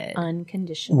just did.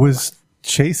 Unconditional. Was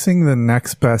chasing the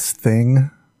next best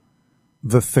thing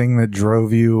the thing that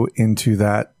drove you into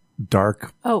that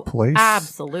dark place?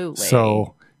 Absolutely.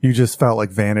 So you just felt like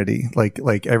vanity,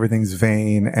 like everything's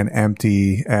vain and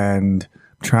empty and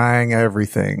trying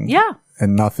everything. Yeah.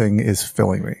 And nothing is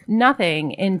filling me.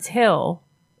 Nothing until,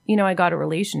 you know, I got a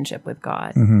relationship with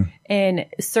God. And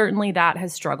certainly that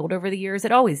has struggled over the years.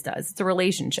 It always does. It's a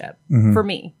relationship for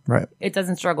me. Right. It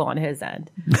doesn't struggle on his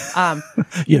end.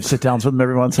 You have sit downs with him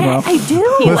every once in a while. I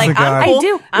do. Listen, like, God. I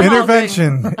do.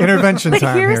 Intervention But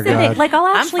time here's here, the God. thing. Like, I'll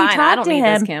I'm actually fine. I talk don't to need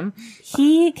him. this, Kim.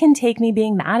 He can take me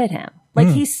being mad at him. Like,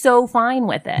 he's so fine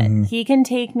with it. He can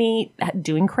take me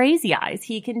doing crazy eyes.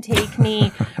 He can take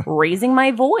me raising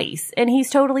my voice, and he's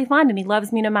totally fine, and he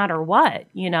loves me no matter what,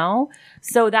 you know?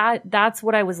 So that's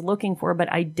what I was looking for, but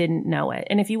I didn't know it.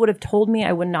 And if you would have told me,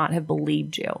 I would not have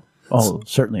believed you. Oh,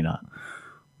 certainly not.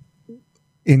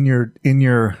 In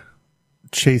your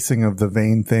chasing of the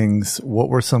vain things, what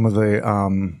were some of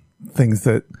the things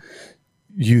that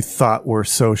you thought were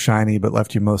so shiny but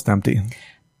left you most empty?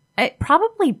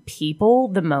 Probably people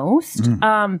the most.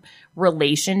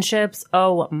 Relationships.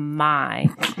 Oh my,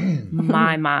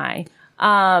 my.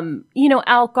 You know,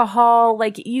 alcohol,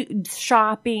 like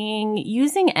shopping,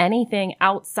 using anything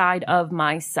outside of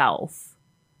myself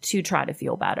to try to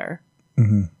feel better.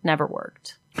 Never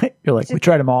worked. You're like, we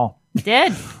tried them all.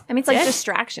 Did. I mean, it's like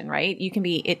distraction, right? You can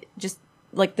be it just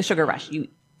like the sugar rush. You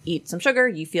eat some sugar,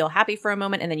 you feel happy for a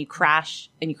moment, and then you crash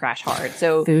hard.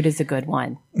 So Food is a good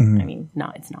one. I mean,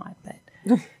 no, it's not, but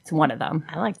it's one of them.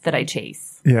 I like that I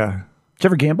chase. Yeah. Did you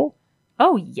ever gamble?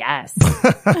 Oh, yes.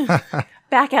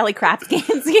 back alley craps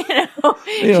games, you know.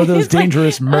 You know, those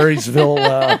dangerous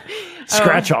Murraysville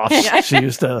scratch offs. She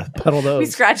used to peddle those. We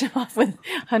scratch them off with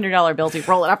 $100 bills. We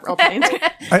roll it up real tight.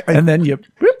 And then you,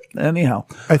 anyhow.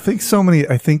 I think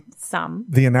Some.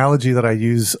 the analogy that I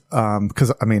use,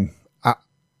 because I mean,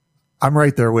 I'm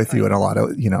right there with you in a lot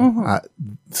of, you know,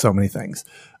 so many things.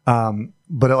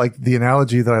 But like the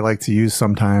analogy that I like to use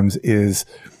sometimes is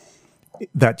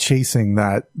that chasing,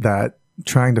 that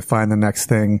trying to find the next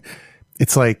thing.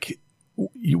 It's like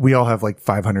we all have like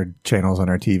 500 channels on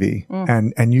our TV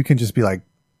and you can just be like,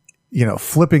 you know,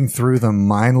 flipping through them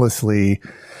mindlessly.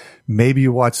 Maybe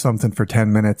you watch something for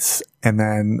 10 minutes and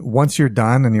then once you're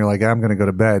done and you're like, I'm going to go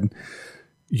to bed,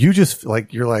 you just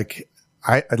like, you're like,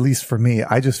 at least for me,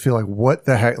 I just feel like, what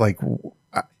the heck? Like,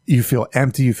 you feel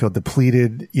empty, you feel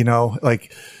depleted, you know,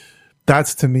 like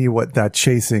that's to me what that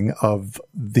chasing of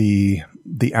the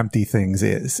empty things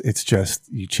is. It's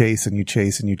just you chase and you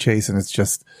chase and you chase. And it's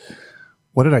just,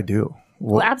 what did I do?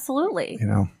 Well, absolutely. You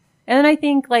know, and I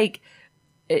think like,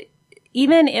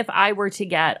 even if I were to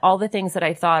get all the things that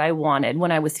I thought I wanted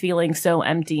when I was feeling so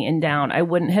empty and down, I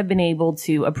wouldn't have been able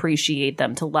to appreciate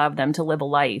them, to love them, to live a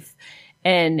life.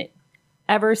 And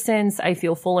ever since I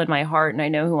feel full in my heart and I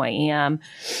know who I am,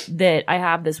 that I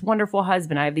have this wonderful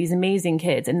husband, I have these amazing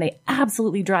kids, and they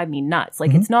absolutely drive me nuts.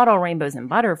 Like, it's not all rainbows and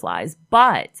butterflies,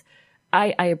 but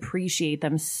I appreciate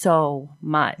them so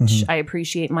much. I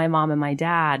appreciate my mom and my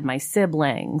dad, my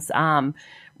siblings,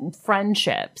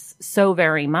 friendships so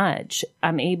very much.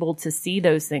 I'm able to see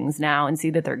those things now and see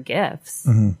that they're gifts.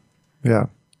 yeah.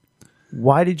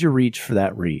 Why did you reach for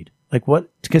that read? Like what?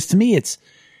 Because to me,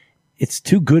 it's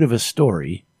too good of a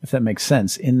story, if that makes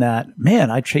sense, in that,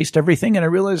 man, I chased everything and I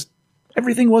realized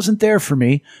everything wasn't there for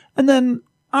me. And then,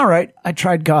 all right, I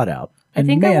tried God out. And I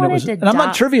think man, I it wanted was, to and I'm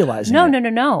not trivializing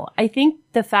it. No. I think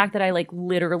the fact that I like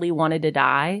literally wanted to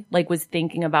die, like was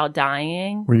thinking about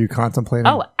dying. Were you contemplating?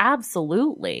 Oh,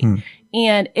 absolutely.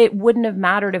 And it wouldn't have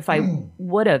mattered if I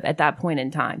would have at that point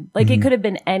in time. Like it could have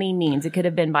been any means. It could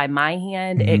have been by my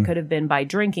hand. It could have been by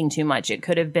drinking too much. It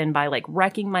could have been by like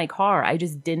wrecking my car. I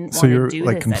just didn't So want you're to do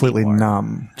like this completely anymore.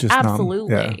 numb. Just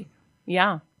Absolutely. numb.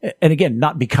 Yeah. And again,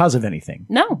 not because of anything.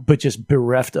 No. But just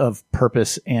bereft of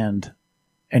purpose and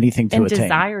anything to And attain.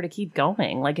 desire to keep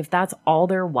going. Like if that's all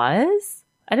there was,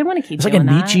 I didn't want to keep It's like a doing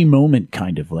that. Nietzsche moment,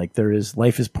 kind of like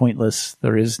life is pointless.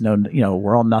 There is no,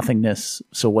 we're all nothingness.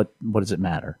 So what does it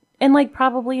matter? And like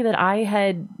probably that I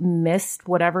had missed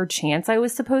whatever chance I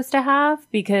was supposed to have,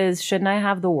 because shouldn't I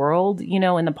have the world,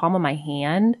 in the palm of my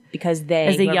hand? Because they,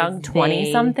 as a whoever young they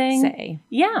 20 something. say.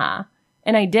 Yeah.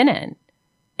 And I didn't.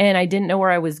 And I didn't know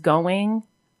where I was going.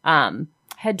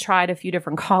 Had tried a few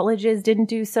different colleges, didn't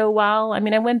do so well. I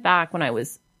mean, I went back when I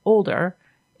was older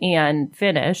and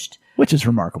finished, Which is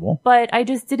remarkable. but I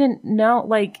just didn't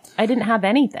know, I didn't have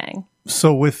anything.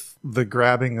 So with the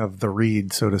grabbing of the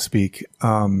reed, so to speak,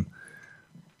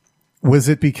 was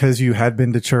it because you had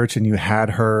been to church and you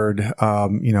had heard,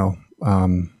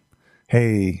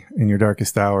 hey, in your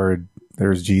darkest hour,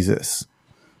 there's Jesus?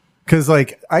 Because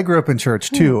I grew up in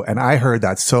church too, and I heard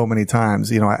that so many times,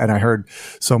 and I heard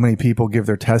so many people give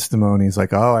their testimonies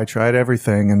like, oh, I tried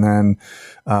everything. And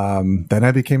then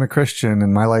I became a Christian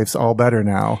and my life's all better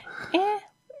now.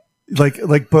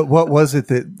 But what was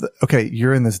it okay,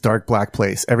 you're in this dark, black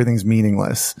place. Everything's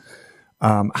meaningless.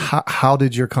 How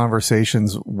did your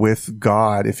conversations with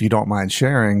God, if you don't mind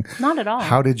sharing? Not at all.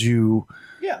 How'd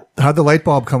the light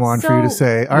bulb come on for you to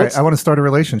say, all right, I want to start a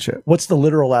relationship? What's the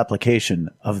literal application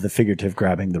of the figurative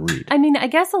grabbing the reed? I mean, I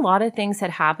guess a lot of things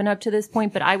had happened up to this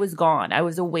point, but I was gone. I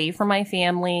was away from my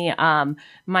family.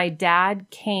 My dad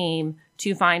came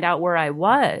to find out where I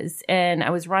was, and I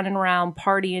was running around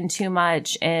partying too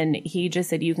much, and he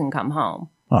just said, you can come home.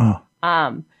 Uh-huh.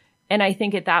 And I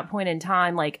think at that point in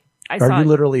time, Are you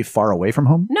literally far away from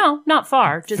home? No, not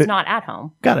far, just not at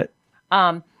home. Got it.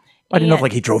 I didn't know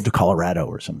if he drove to Colorado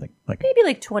or something.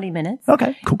 Maybe 20 minutes.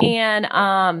 Okay, cool.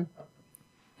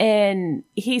 And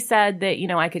he said that,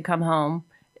 I could come home.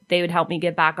 They would help me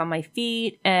get back on my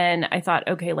feet. And I thought,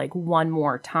 okay, one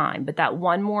more time. But that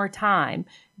one more time,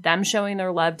 them showing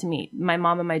their love to me, my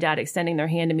mom and my dad extending their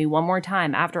hand to me one more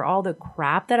time after all the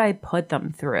crap that I put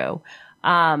them through,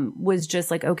 was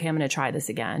just okay, I'm going to try this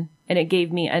again. And it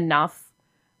gave me enough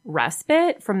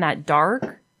respite from that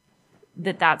dark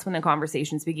that's when the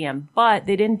conversations began. But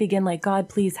they didn't begin God,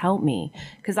 please help me.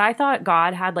 Because I thought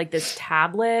God had this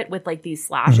tablet with these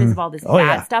slashes of all this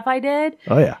bad stuff I did.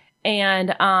 Oh, yeah.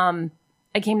 And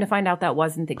I came to find out that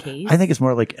wasn't the case. I think it's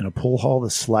more in a pool hall, the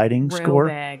sliding Real score,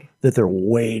 big. that they're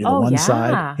way to the one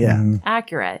side. Yeah.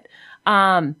 Accurate.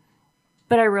 But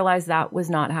I realized that was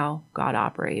not how God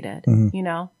operated,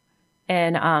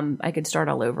 and I could start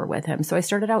all over with him. So I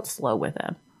started out slow with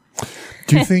him.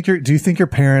 Do you think your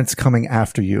parents coming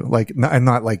after you,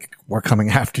 not we're coming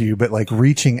after you, but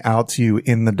reaching out to you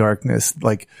in the darkness,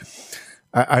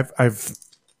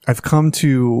 I've come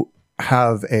to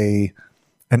have an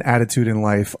attitude in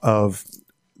life of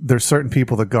there's certain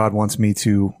people that God wants me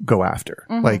to go after,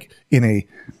 I'm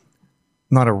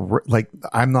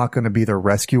not going to be their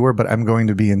rescuer, but I'm going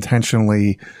to be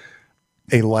intentionally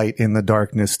a light in the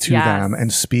darkness to them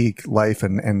and speak life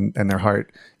and their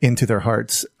heart into their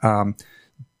hearts.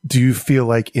 Do you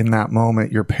feel in that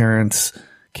moment your parents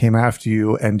came after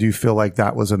you, and do you feel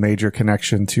that was a major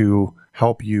connection to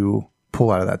help you pull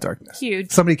out of that darkness?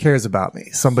 Huge. Somebody cares about me.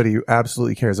 Somebody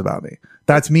absolutely cares about me.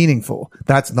 That's meaningful.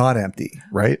 That's not empty,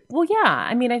 right? Well, yeah.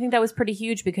 I mean, I think that was pretty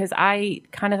huge because I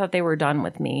kind of thought they were done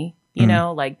with me.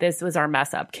 This was our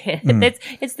mess up kid.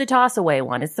 It's the toss away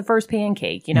one. It's the first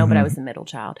pancake, but I was the middle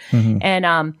child.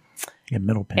 And,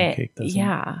 middle pancake doesn't.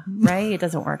 Yeah, right. It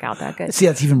doesn't work out that good. See,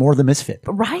 that's even more the misfit.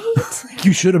 Right?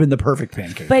 You should have been the perfect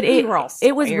pancake. But it were all was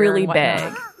square really and big.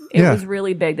 whatnot. It was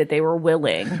really big that they were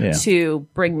willing to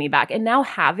bring me back. And now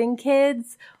having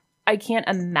kids, I can't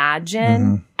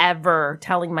imagine ever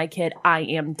telling my kid, I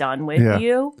am done with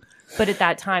you. But at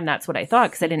that time, that's what I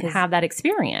thought because I didn't have that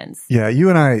experience. Yeah, you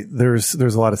and I, there's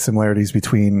a lot of similarities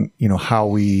between, how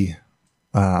we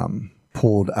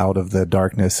pulled out of the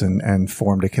darkness and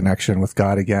formed a connection with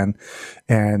God again.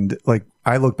 And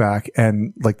I look back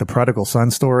and the prodigal son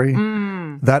story,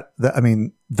 that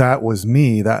was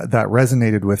me, that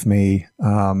resonated with me.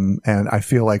 And I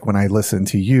feel when I listen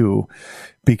to you,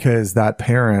 because that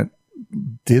parent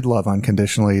did love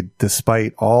unconditionally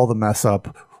despite all the mess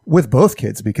up with both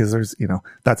kids, because there's,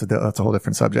 that's a whole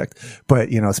different subject, but,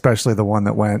 especially the one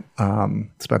that went,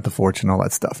 spent the fortune, all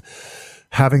that stuff,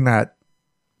 having that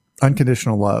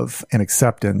unconditional love and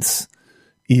acceptance,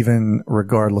 even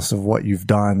regardless of what you've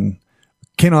done,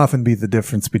 can often be the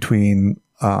difference between,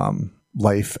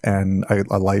 life and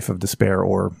a life of despair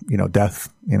or,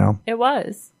 death, It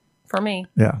was for me.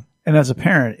 Yeah. And as a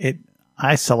parent,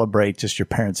 I celebrate just your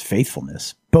parents'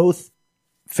 faithfulness, both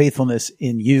faithfulness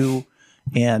in you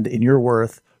and in your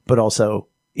worth, but also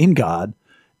in God.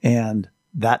 And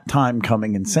that time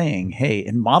coming and saying, hey,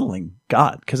 and modeling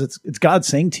God, because it's God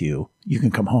saying to you, you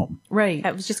can come home. Right.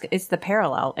 It's the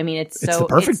parallel. I mean, it's the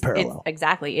perfect parallel.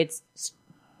 Exactly. It's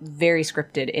very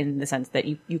scripted in the sense that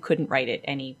you couldn't write it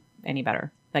any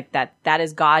better. Like that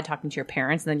is God talking to your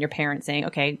parents, and then your parents saying,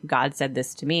 okay, God said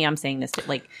this to me. I'm saying this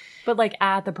to But like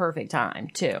at the perfect time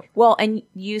too. Well, and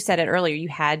you said it earlier, you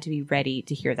had to be ready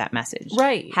to hear that message.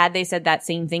 Right. Had they said that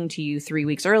same thing to you 3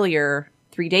 weeks earlier,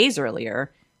 3 days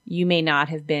earlier, you may not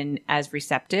have been as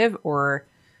receptive, or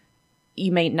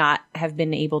you may not have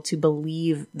been able to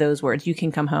believe those words. You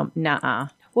can come home. Nuh-uh.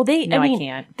 Well, I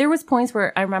can't. There was points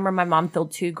where I remember my mom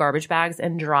filled 2 garbage bags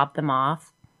and dropped them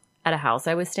off at a house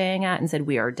I was staying at and said,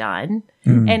 we are done.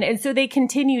 And so they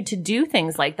continued to do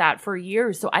things like that for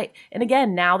years. So and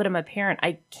again, now that I'm a parent,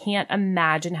 I can't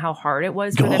imagine how hard it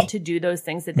was for them to do those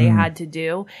things that they had to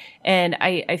do. And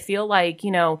I feel like,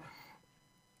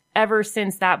 ever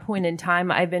since that point in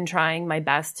time, I've been trying my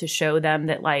best to show them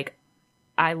that like,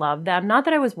 I love them. Not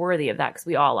that I was worthy of that, because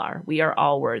we all are. We are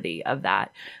all worthy of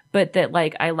that. But that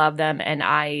like, I love them and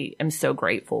I am so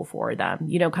grateful for them,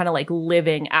 kind of like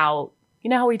living out. You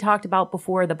know how we talked about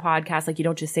before the podcast, like you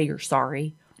don't just say you're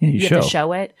sorry. Yeah, you have to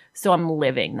show it. So I'm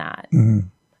living that.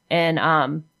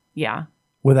 And yeah.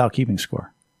 Without keeping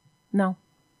score. No.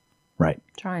 Right.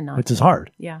 Trying not. Which is hard.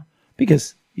 Yeah.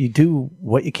 Because you do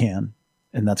what you can,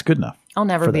 and that's good enough. I'll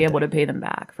never for be that able day. to pay them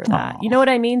back for that. You know what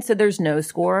I mean? So there's no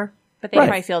score. But they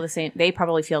probably feel the same. They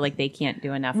probably feel like they can't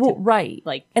do enough. Well, right.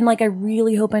 Like, and like, I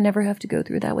really hope I never have to go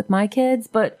through that with my kids.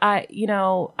 But I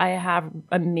have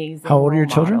amazing. How old are your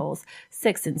role children? models,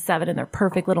 6 and 7, and they're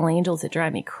perfect little angels that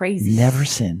drive me crazy. Never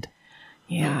sinned.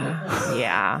 Yeah.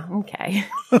 Yeah. Okay.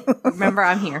 remember,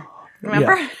 I'm here.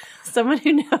 Remember, someone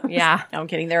who knows. Yeah. No, I'm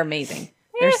kidding. They're amazing.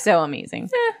 They're so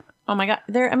amazing. Oh my God,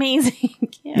 they're amazing.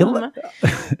 Kim.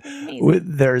 Amazing.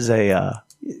 There's a, I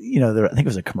think it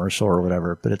was a commercial or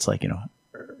whatever, but it's like, a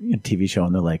TV show,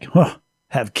 and they're like, huh,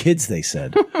 have kids, they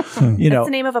said. That's the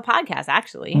name of a podcast,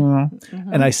 actually.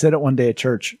 And I said it one day at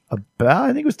church about,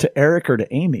 I think it was to Eric or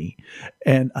to Amy,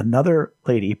 and another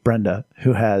lady, Brenda,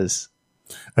 who has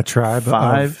A tribe,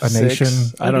 five, a nation.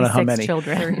 I don't know how 86 many.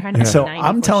 children. So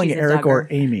I'm telling she's a Eric or Duggar.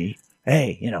 Amy,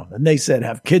 hey, and they said,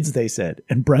 have kids, they said.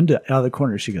 And Brenda out of the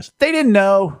corner, she goes, they didn't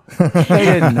know. They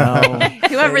didn't know.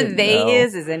 Whoever didn't they know.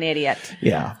 is an idiot.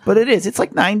 Yeah. But it is. It's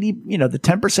like 90, the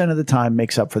 10% of the time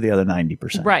makes up for the other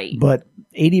 90%. Right. But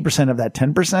 80% of that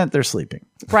 10%, they're sleeping.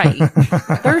 Right.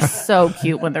 They're so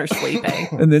cute when they're sleeping.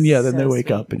 And then, then they So wake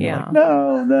sweet. up and you're Yeah. like,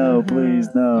 no, please,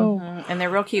 no. And they're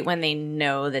real cute when they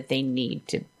know that they need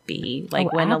to be. Like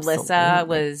Oh, when Alyssa absolutely.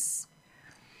 was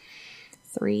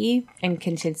 3 and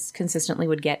consistently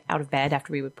would get out of bed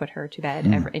after we would put her to bed,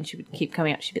 and she would keep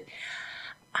coming out. She'd be,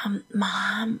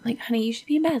 Mom, like, honey, you should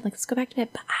be in bed. Like, let's go back to bed.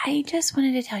 But I just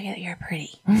wanted to tell you that you're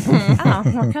pretty. Oh,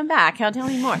 well, come back. I'll tell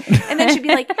you more. And then she'd be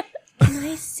like, can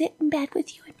I sit in bed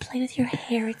with you and play with your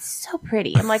hair? It's so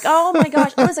pretty. I'm like, oh my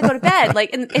gosh, Alyssa, go to bed.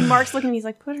 Like, and Mark's looking at me. He's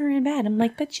like, put her in bed. I'm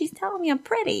like, but she's telling me I'm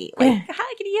pretty. Like,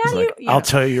 how can you? He's like, I'll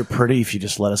tell you you're pretty if you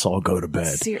just let us all go to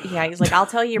bed. Yeah, he's like, I'll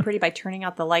tell you you're pretty by turning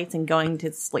out the lights and going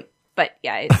to sleep. But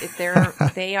yeah,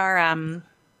 they are.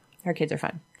 Her kids are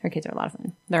fun. Her kids are a lot of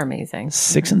fun. They're amazing.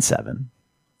 6 and 7.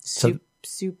 So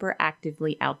Super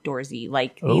actively outdoorsy.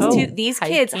 Like Oh. these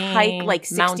kids hike Hiking, like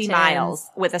 60 mountains. miles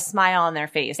with a smile on their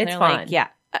face. And It's they're fun. like, yeah,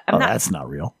 I'm not that's not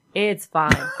real. It's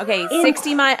fine. okay.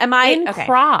 60 miles. Am I In okay?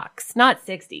 Crocs, not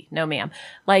 60. No, ma'am.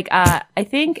 Like, I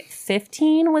think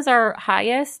 15 was our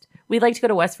highest. We like to go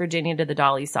to West Virginia to the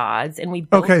Dolly Sods, and we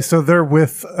built- Okay, so they're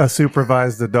with a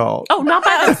supervised adult. Oh, not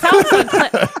by themselves.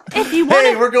 But if you want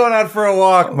Hey, to, we're going out for a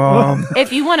walk, Mom.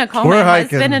 if you want to call We're my hiking.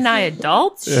 husband and I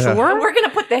adults, sure. We're gonna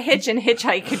put the hitch and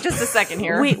hitchhike in just a second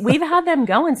here. We've had them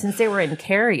going since they were in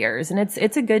carriers, and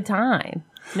it's a good time.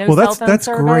 No Well, cell phone that's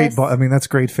service. great. I mean, that's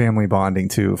great family bonding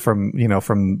too. From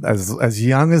as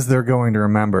young as they're going to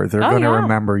remember, they're going to yeah.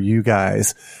 remember you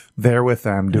guys there with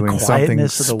them doing something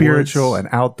quietness of the spiritual woods.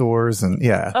 and outdoors, and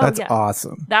that's yeah.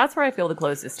 awesome. That's where I feel the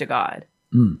closest to God,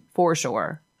 for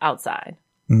sure. Outside,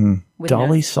 with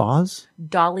Dolly Saws?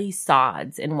 Dolly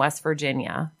Sods in West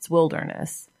Virginia. It's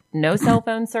wilderness. No cell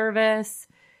phone service.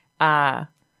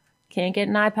 Can't get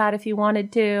an iPad if you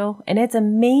wanted to, and it's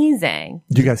amazing.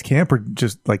 Do you guys camp or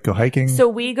just like go hiking? So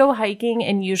we go hiking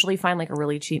and usually find like a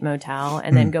really cheap motel,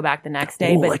 and then go back the next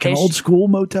day. Ooh, but like an old school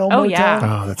motel? Oh, motel?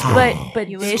 yeah. Oh, that's great. But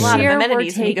You this lose a lot of year we're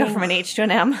amenities when you go taking from an H to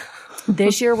an M.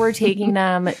 this year we're taking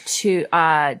them to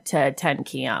tent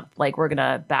camp. Like we're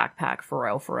gonna backpack for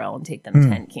real and take them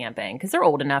tent camping because they're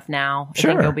old enough now. I think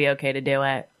Sure. they'll be okay to do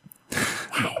it.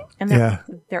 And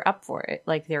they're up for it.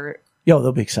 Like Yo,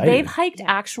 they'll be excited. They've hiked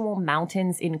actual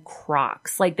mountains in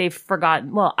Crocs. Like they've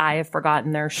forgotten. Well, I have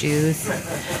forgotten their shoes.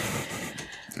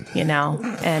 You know,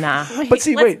 and but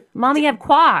see, wait, Mommy have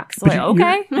Crocs. Like,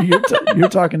 okay, you're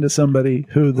talking to somebody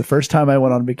who the first time I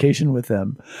went on vacation with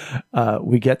them,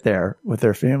 we get there with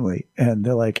their family, and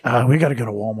they're like, "We got to go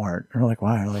to Walmart." And we're like,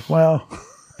 "Why?" We're like, "Well,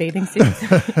 bathing suits."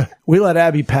 we let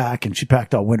Abby pack, and she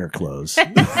packed all winter clothes.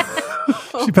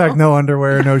 She packed no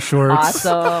underwear, no shorts.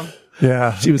 Awesome.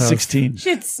 Yeah. She was 16. She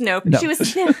had snow. No. She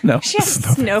was No. She had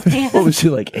snow pants. What was she,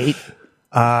 like 8?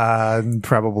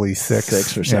 Probably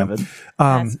 6 or 7.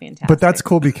 That's fantastic. But that's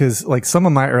cool because like some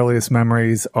of my earliest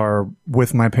memories are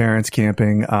with my parents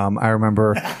camping. I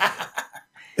remember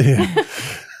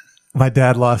my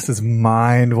dad lost his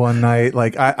mind one night.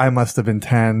 Like I must have been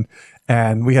 10,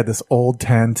 and we had this old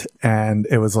tent and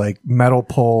it was like metal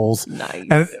poles. Nice.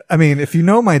 And I mean, if you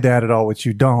know my dad at all, which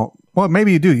you don't, well,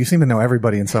 maybe you do. You seem to know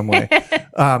everybody in some way.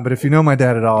 But if you know my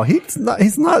dad at all, he's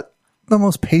not the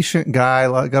most patient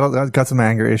guy. Got some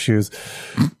anger issues,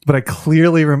 but I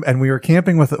clearly and we were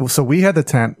camping so we had the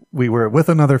tent. We were with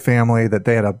another family that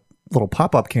they had a little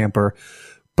pop-up camper,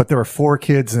 but there were 4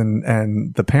 kids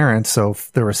and the parents. So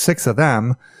there were 6 of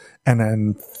them and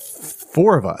then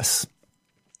 4 of us,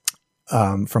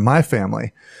 from my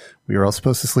family. We were all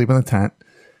supposed to sleep in the tent,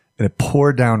 and it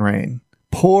poured down rain,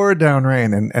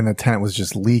 and the tent was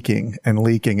just leaking.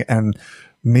 And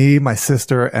me, my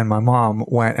sister, and my mom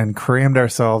went and crammed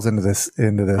ourselves into this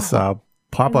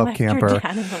pop-up left your camper,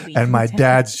 dad in the leaking and my tent.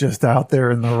 dad's just out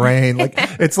there in the rain. Like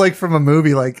it's like from a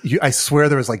movie. Like I swear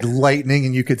there was like lightning,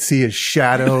 and you could see his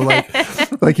shadow,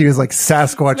 like he was like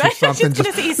Sasquatch or something,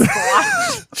 Just gonna say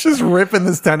squash. just ripping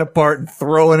this tent apart and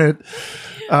throwing it.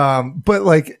 But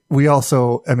like we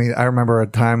also, I mean, I remember a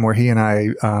time where he and I,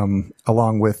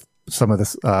 along with some of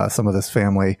this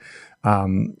family,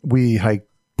 we hiked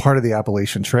part of the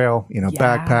Appalachian Trail,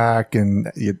 backpack,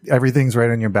 and everything's right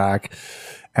on your back,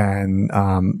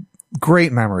 and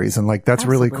great memories. And like, that's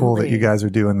really cool that you guys are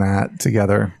doing that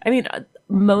together. I mean,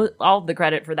 all of the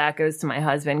credit for that goes to my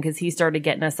husband because he started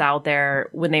getting us out there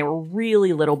when they were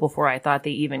really little before I thought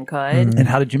they even could. And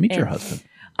how did you meet your husband?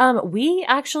 We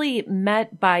actually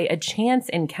met by a chance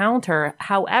encounter.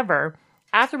 However,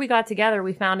 after we got together,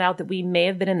 we found out that we may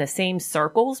have been in the same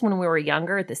circles when we were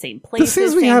younger, at the same places. This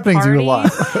seems to be same happening to you a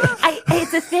lot.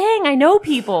 It's a thing. I know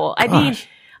people. I mean,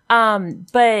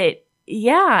 but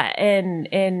yeah,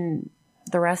 and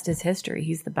the rest is history.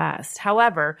 He's the best.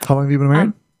 However, How long have you been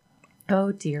married?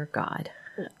 oh dear God,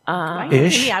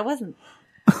 Ish. Yeah, I wasn't.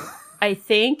 I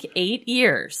think 8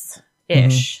 years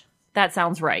ish. That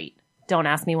sounds right. Don't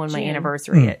ask me when my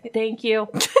anniversary is. Thank you.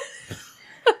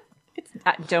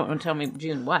 Don't tell me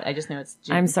June what. I just know it's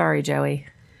June. I'm sorry, Joey.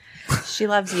 She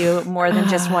loves you more than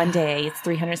just one day. It's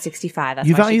 365. That's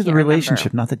You why she value the can't remember.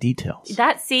 relationship, not the details.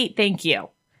 Thank you.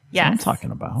 That's what I'm Yes.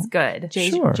 talking about. It's good.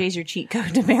 Jay's your cheat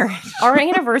code to marriage. Our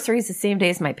anniversary is the same day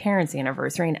as my parents'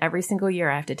 anniversary, and every single year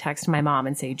I have to text my mom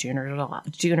and say June or July,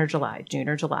 June or July, June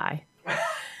or July.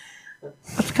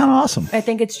 That's kind of awesome. I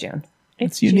think it's June.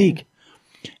 It's unique.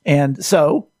 And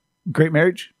so, great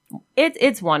marriage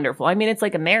It's wonderful. I mean, it's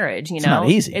like a marriage, you know. not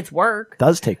easy. It's work,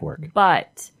 does take work.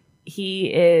 but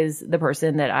he is the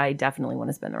person that I definitely want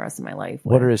to spend the rest of my life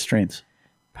with. What are his strengths?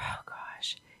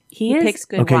 He is Picks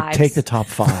good Okay, wives. take the top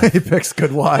 5. He picks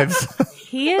good wives.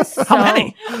 he is so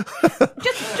many? just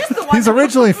the one. He's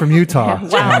originally from Utah.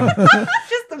 wow.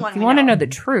 Just the one. You want to know the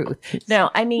truth? No,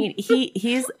 I mean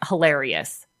he's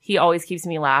hilarious. He always keeps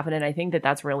me laughing, and I think that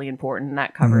that's really important. And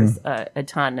that covers a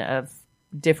ton of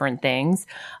different things.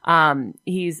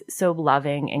 He's so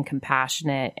loving and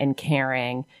compassionate and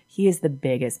caring. He is the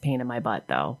biggest pain in my butt,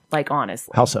 though. Like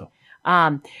honestly, How so?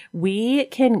 we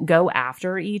can go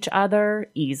after each other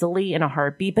easily in a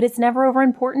heartbeat, but it's never over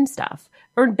important stuff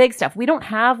or big stuff. We don't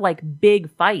have like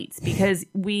big fights because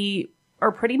we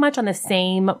are pretty much on the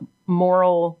same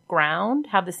moral ground,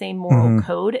 have the same moral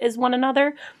code as one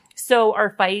another. So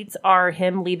our fights are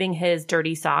him leaving his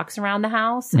dirty socks around the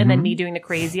house and then me doing the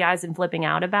crazy eyes and flipping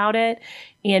out about it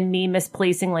and me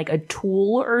misplacing like a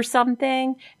tool or something.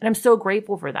 And I'm so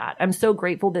grateful for that. I'm so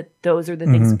grateful that those are the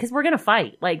things because we're going to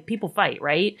fight. Like people fight,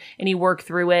 right? And you work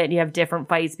through it and you have different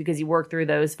fights because you work through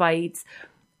those fights.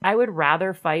 I would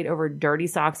rather fight over dirty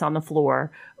socks on the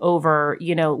floor, over,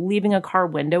 leaving a car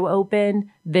window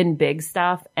open than big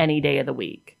stuff any day of the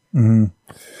week.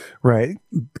 Right.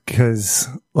 Because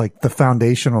like the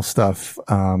foundational stuff,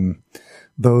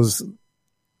 those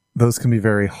can be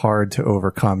very hard to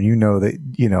overcome. Oh,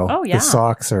 yeah. The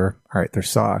socks are, all right, they're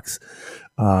socks.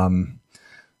 But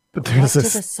What there's do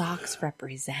this, the socks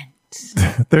represent?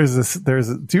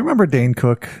 do you remember Dane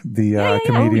Cook, the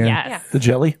comedian? Oh, yes. The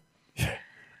jelly?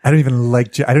 I don't even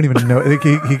like, I don't even know.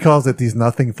 He calls it these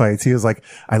nothing fights. He was like,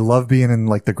 I love being in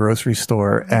like the grocery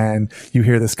store and you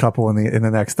hear this couple in the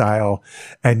next aisle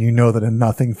and you know that a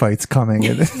nothing fight's coming.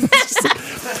 And it's just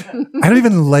like, I don't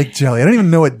even like jelly. I don't even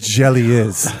know what jelly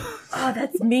is. Oh,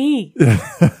 that's me.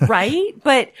 Right?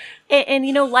 But, and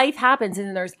you know, life happens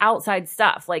and there's outside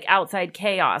stuff, like outside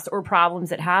chaos or problems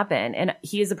that happen. And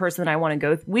he is the person that I want to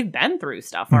go, we've been through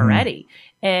stuff already.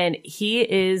 And he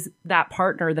is that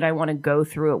partner that I want to go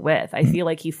through it with. I feel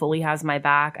like he fully has my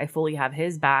back. I fully have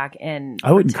his back and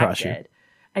I wouldn't cross you. protected.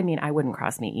 I mean, I wouldn't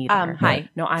cross me either. Hi.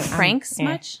 No, I'm Pranks eh.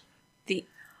 much? The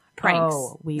pranks.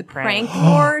 Oh, we the prank. prank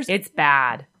wars. It's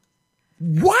bad.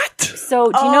 What?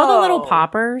 So, do you know the little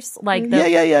poppers? Like the,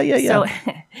 Yeah. So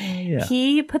Yeah.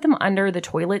 he put them under the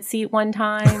toilet seat one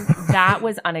time. That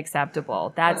was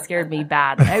unacceptable. That scared me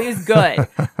bad. It was good,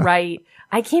 right?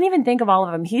 I can't even think of all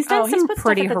of them. He's done he's some put stuff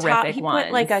pretty at the horrific top. He ones.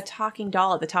 put like a talking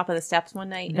doll at the top of the steps one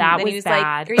night. And That then was he was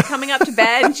bad. like, "Are you coming up to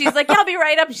bed?" And she's like, "Yeah, I'll be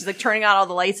right up." And she's like turning on all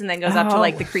the lights and then goes up to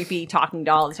like the creepy talking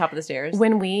doll at the top of the stairs.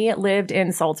 When we lived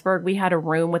in Salzburg, we had a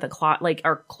room with a like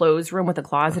our clothes room with a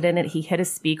closet in it. He hid a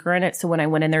speaker in it. So when I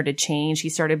went in there to change, he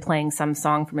started playing some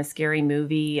song from a scary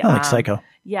movie. Like Psycho.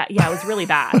 Yeah, it was really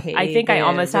bad. I think I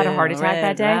almost had a heart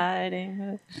attack that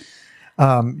day.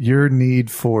 Your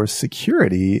need for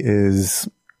security is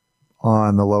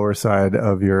on the lower side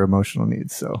of your emotional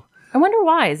needs. So I wonder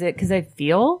why. Is it because I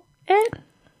feel it?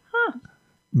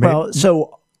 Well,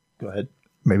 so go ahead.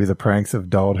 maybe the pranks have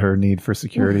dulled her need for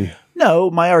security.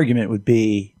 No, my argument would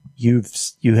be you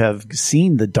have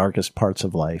seen the darkest parts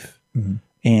of life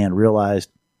and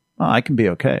realized, oh, I can be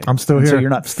okay. I'm still And here. So you're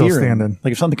not Still fearing. standing.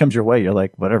 Like if something comes your way, you're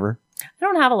like, whatever. I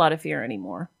don't have a lot of fear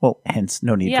anymore. Well, hence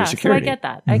no need Yeah, for so I security. get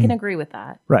that. I can agree with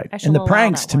that. Right. I shall And the allow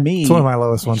pranks that to one. me. It's one of my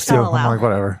lowest ones too. shall I'm allow. like,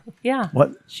 whatever. Yeah.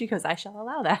 What? She goes, "I shall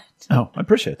allow that." Oh, I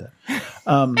appreciate that.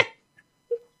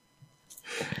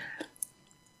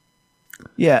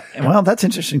 Yeah. and Well, that's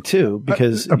interesting too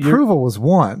because you're- Approval was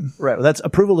one. Right. Well, that's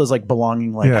approval is like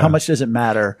belonging. Like Yeah. how much does it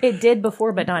matter? It did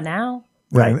before, but not now.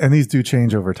 Right. And these do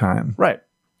change over time. Right.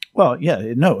 Well,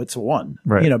 yeah, no, it's a one.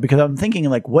 Right. You know, because I'm thinking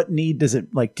like, what need does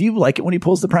it like? Do you like it when he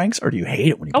pulls the pranks, or do you hate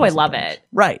it when he? Oh, pulls I the love pranks? it.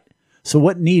 Right. So,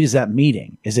 what need is that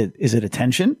meeting? Is it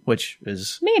attention, which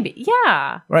is Maybe.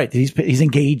 Yeah. right? He's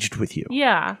engaged with you.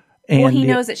 Yeah. And Well, he the-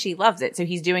 knows that she loves it, so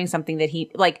he's doing something that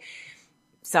he like.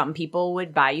 Some people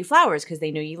would buy you flowers because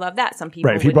they know you love that. Some people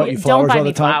Right. If he would bought you Don't flowers buy all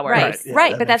me the time, flowers. Right, yeah,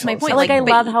 right, that but that's makes my all point. Like, sense. I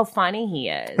but love he- how funny he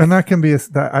is. And that can be,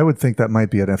 I would think that might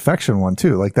be an affection one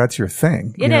too. Like that's your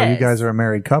thing. It you know, you is. guys are a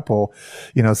married couple.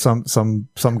 You know, some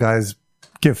guys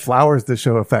give flowers to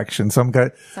show affection. Some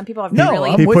guy, Some people have No, really,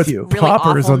 I'm he with puts you. really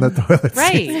poppers awful- on the toilet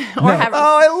seat. Right. or have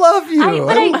Oh, I love you.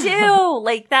 But I do.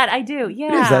 Like that, I do.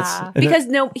 Yeah. That's- because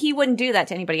no, he wouldn't do that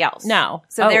to anybody else. No.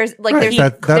 So Oh. there's like Right.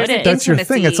 there's couldn't. That's your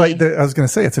thing. It's like, I was going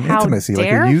to say, it's an How intimacy.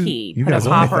 dare Like he you put a guys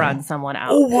popper only on someone else?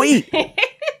 Oh wait.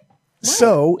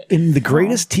 So, in the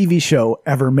greatest TV show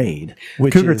ever made,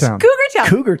 which Cougar is Town. Cougar Town.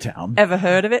 Cougar Town, Ever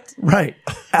heard of it? right?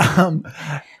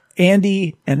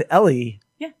 Andy and Ellie,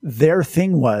 Yeah. their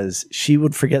thing was she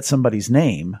would forget somebody's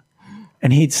name,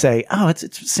 and he'd say, "Oh,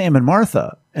 it's Sam and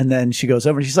Martha," and then she goes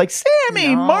over and she's like,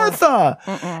 "Sammy,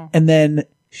 Martha," and then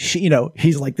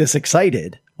he's like this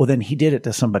excited. Well, then he did it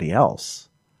to somebody else,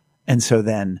 and so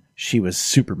then she was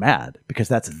super mad because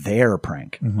that's their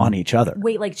prank on each other.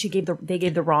 Wait, like they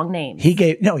gave the wrong name.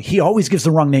 He always gives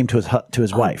the wrong name to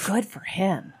his wife. Good for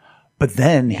him. But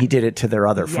then he did it to their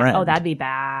other Yeah. friend. Oh, that'd be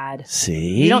bad.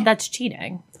 See? You know, that's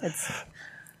cheating.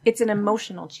 It's an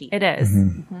emotional cheat. It is.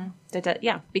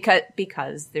 Yeah,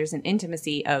 because there's an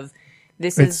intimacy of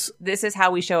this It's- is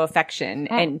how we show affection.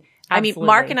 And I mean, absolutely.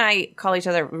 Mark and I call each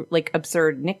other like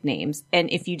absurd nicknames. And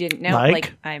if you didn't know, Like?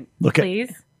 like I'm Look at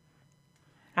Please.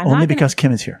 not only gonna- because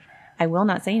Kim is here. I will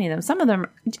not say any of them. Some of them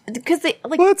because they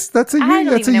like. Well, that's a I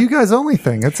don't even you know. guys only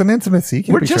thing. It's an intimacy. You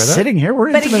can't We're betray just that. sitting here.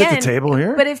 We're But intimate again, at the table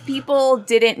here. But if people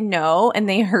didn't know and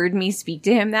they heard me speak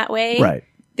to him that way, Right.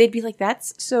 they'd be like,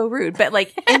 "That's so rude." But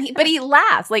like, but he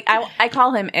laughs. Like I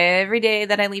call him every day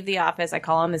that I leave the office. I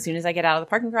call him as soon as I get out of the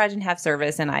parking garage and have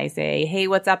service, and I say, "Hey,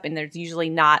 what's up?" And there's usually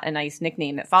not a nice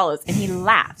nickname that follows, and he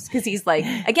laughs because he's like,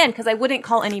 again, because I wouldn't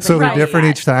call anybody. So they're else different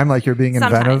that. each time. Like you're being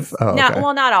inventive. Sometimes, Oh, not okay.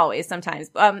 well, not always. Sometimes.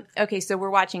 Okay, so we're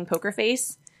watching Poker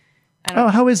Face. oh,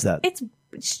 how is that?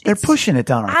 They're pushing it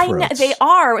down our I know throats. they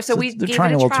are. So So we they're gave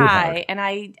trying it a a little too try, hard. and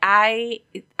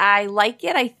I like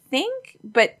it. I think,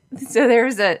 but so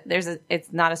there's a.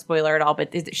 It's not a spoiler at all,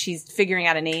 but she's figuring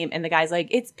out a name, and the guy's like,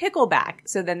 "It's Pickleback."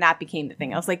 So then that became the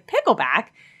thing. I was like, "Pickleback,"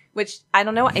 which I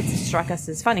don't know. It struck us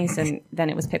as funny, so then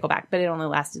it was Pickleback, but it only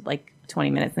lasted like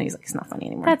 20 minutes, and he's like, "It's not funny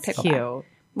anymore." That's Pickleback. cute.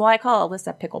 Well, I call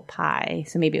Alyssa Pickle Pie,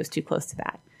 so maybe it was too close to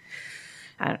that.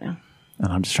 I don't know. And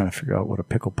I'm just trying to figure out what a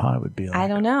pickle pie would be like. I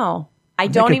don't know. I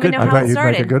don't even know I how bet it you'd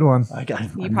started. make a good one. You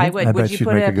probably would. I Would bet you you'd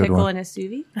put make a a good pickle one. in a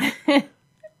sous vide?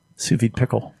 Sous vide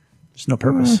pickle. There's no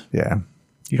purpose. Yeah.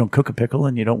 You don't cook a pickle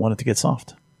and you don't want it to get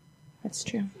soft. That's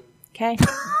true. Okay.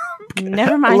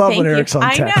 Never mind. I love Thank when you. Eric's on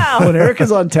I tech. know. When Eric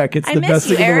is on tech, it's I the miss best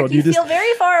you, thing in the Eric. world. You feel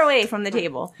very far away from the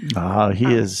table. He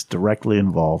is directly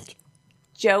involved.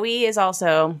 Joey is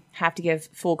also, have to give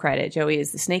full credit. Joey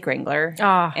is the snake wrangler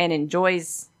and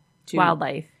enjoys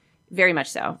Wildlife. very much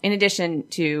so. In addition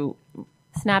to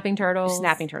Snapping turtles.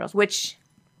 snapping turtles, which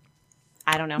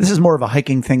I don't know. This is more of a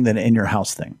hiking thing than an in your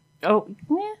house thing. Oh,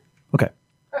 Yeah. Okay.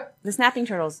 the snapping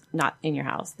turtles not in your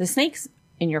house. The snakes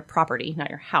in your property, not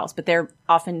your house, but they're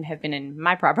often have been in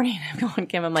my property. And I'm going,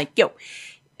 Kim, I'm like, yo,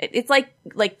 it's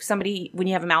like somebody when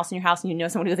you have a mouse in your house and you know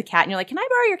somebody with a cat and you're like, can I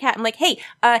borrow your cat? I'm like, hey,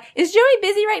 is Joey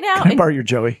busy right now? Can I borrow your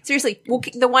Joey? Seriously, well,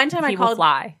 the one time He will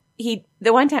fly. the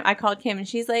one time I called Kim and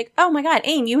she's like, oh my God,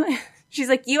 Aim, she's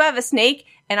like, you have a snake?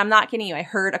 And I'm not kidding you. I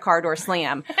heard a car door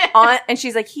slam and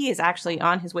she's like, he is actually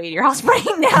on his way to your house right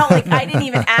now. Like I didn't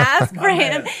even ask for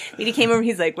him. But he came over.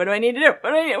 He's like, what do I need to do? What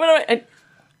do I need?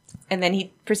 And then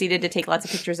he proceeded to take lots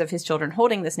of pictures of his children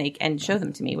holding the snake and show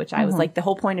them to me, which I was like, the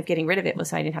whole point of getting rid of it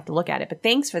was so I didn't have to look at it. But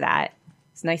thanks for that.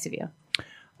 It's nice of you.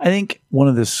 I think one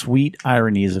of the sweet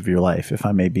ironies of your life, if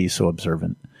I may be so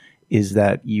observant, is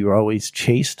that you always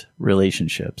chased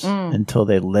relationships until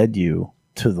they led you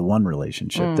to the one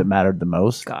relationship that mattered the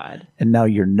most. God. And now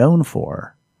you're known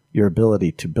for your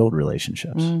ability to build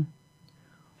relationships.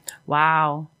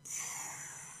 Wow.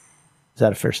 Is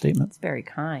that a fair statement? It's very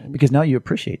kind. Because now you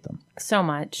appreciate them. So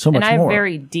much. So much and I have more.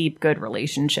 very deep, good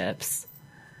relationships.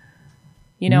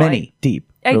 You know, Many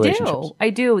deep I relationships. do. I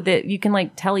do. That you can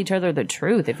like tell each other the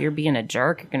truth. If you're being a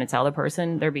jerk, you're going to tell the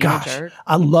person they're being Gosh, a jerk.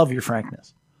 I love your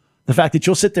frankness. The fact that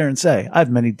you'll sit there and say, I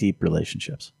have many deep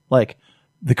relationships. Like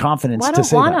the confidence Well, I to don't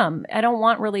say want that. them. I don't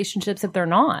want relationships if they're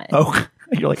not. Oh,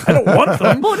 you're like, I don't want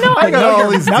them. Well, no, Like, got now all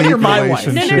you're, these now deep you're my wife.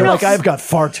 relationships. No, You're no. like, I've got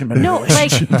far too many no, like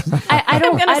relationships. I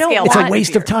don't. gonna I don't. scale It's back. a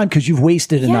waste of time because you've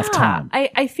wasted enough Yeah, time.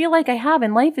 I feel like I have,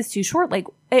 and life is too short. Like,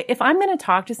 if I'm going to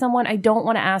talk to someone, I don't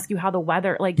want to ask you how the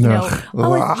weather, like, you know,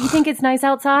 you think it's nice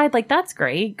outside? Like, that's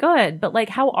great. Good. But like,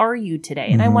 how are you today?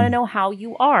 And I want to know how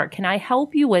you are. Can I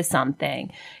help you with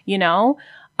something? You know?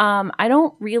 I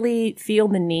don't really feel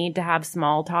the need to have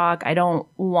small talk. I don't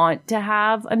want to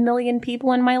have a million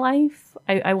people in my life.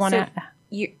 I want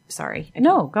to. Sorry.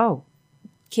 No, go.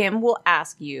 Kim will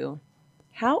ask you,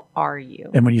 how are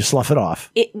you? And when you slough it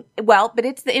off, But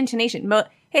it's the intonation.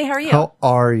 Hey, how are you? How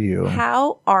are you?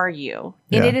 How are you?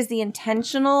 And Yeah. it is the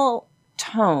intentional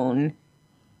tone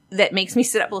that makes me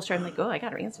sit up a little straight. I'm like, oh, I got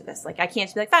to answer this. Like, I can't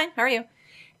just be like, fine, how are you?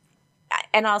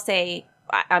 And I'll say,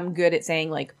 I'm good at saying,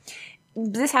 like,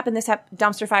 this happened,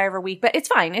 dumpster fire every week, but it's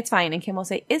fine. It's fine. And Kim will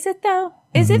say, is it though?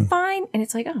 Is it fine? And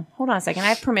it's like, oh, hold on a second. I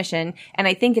have permission. And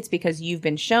I think it's because you've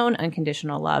been shown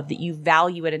unconditional love that you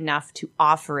value it enough to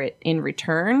offer it in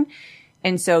return.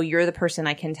 And so you're the person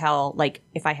I can tell, like,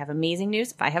 if I have amazing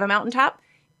news, if I have a mountaintop,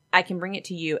 I can bring it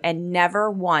to you and never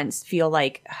once feel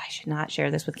like, I should not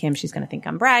share this with Kim. She's going to think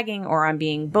I'm bragging or I'm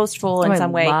being boastful in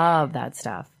some way. I love that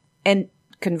stuff. And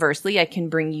conversely, I can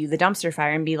bring you the dumpster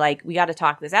fire and be like, we got to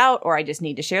talk this out, or I just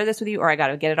need to share this with you, or I got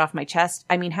to get it off my chest.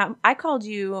 I mean, I called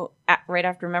you right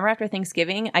after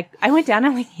Thanksgiving, I went down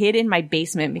and like hid in my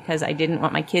basement because I didn't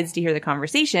want my kids to hear the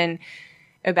conversation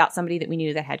about somebody that we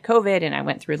knew that had COVID. And I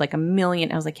went through like a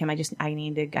million. I was like, Kim, I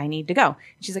need to go. And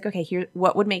she's like, okay, here,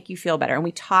 what would make you feel better? And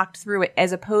we talked through it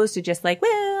as opposed to just like,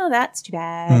 well, that's too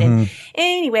bad. And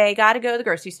anyway, got to go to the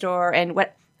grocery store and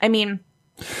what, I mean,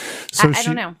 So I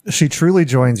don't know. She truly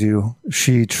joins you.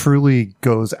 She truly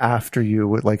goes after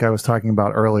you, like I was talking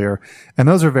about earlier. And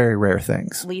those are very rare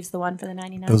things. Leaves the one for the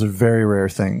 99. Those are very rare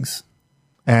things.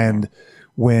 And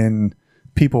when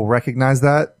people recognize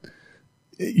that,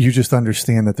 you just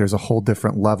understand that there's a whole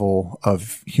different level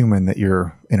of human that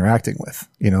you're interacting with,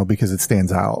 you know, because it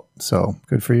stands out. So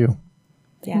good for you.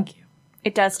 Yeah. Thank you.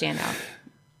 It does stand out.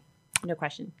 No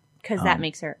question. Because that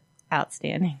makes her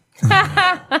outstanding.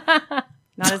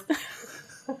 Not as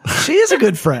she is a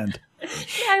good friend.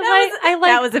 I like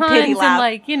that was a puns pity and laugh.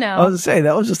 like, you know, I was going to say,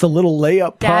 that was just a little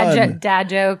layup pun. dad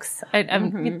jokes.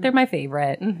 They're my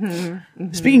favorite.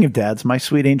 Speaking of dads, my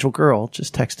sweet angel girl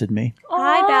just texted me.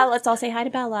 Hi, Bella. Let's all say hi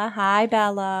to Bella. Hi,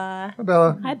 Bella. Hi,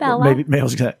 Bella. Hi, Bella. Maybe I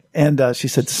was gonna, and she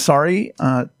said, sorry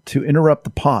to interrupt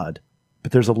the pod,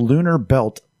 but there's a lunar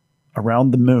belt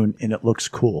around the moon and it looks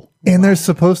cool. And there's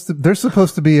supposed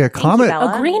to be a comet,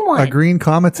 Bella. A green one. a green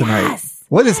comet tonight. Yes.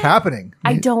 What is happening?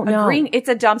 I don't know. Green. It's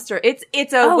a dumpster. It's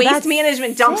a Oh, waste that's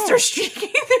management sick. dumpster streaking.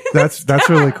 That's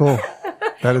really cool.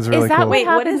 That is really Is that cool. what Wait,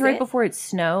 what happens is right it? before it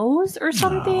snows or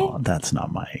something? Oh, that's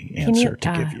not my Can answer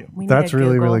to give you. we need That's a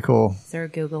really, Google. really cool. Is there a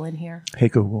Google in here? Hey,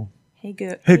 Google. Hey,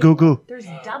 good. Hey, Google. There's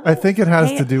double. I think it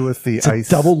has to do with the It's a ice.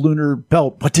 double lunar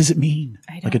belt. What does it mean?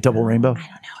 Like a double rainbow? I don't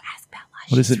know. Ask Bella.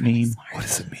 What does it mean? What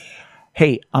does it mean?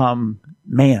 Hey,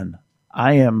 man,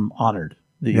 I am honored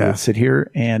that you Yeah. would sit here,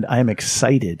 and I am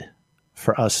excited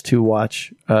for us to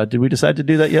watch. Did we decide to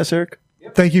do that? Yes, Eric?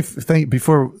 Thank you.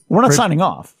 Before We're not signing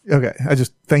off. Okay, I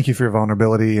just thank you for your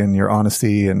vulnerability and your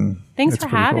honesty, and Thanks it's for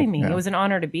pretty having cool. me. Yeah. It was an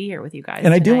honor to be here with you guys.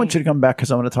 And I do tonight. want you to come back because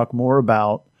I want to talk more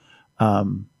about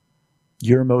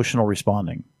your emotional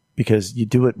responding, because you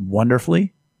do it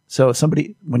wonderfully. So if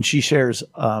somebody, when she shares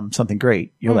something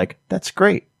great, you're like, that's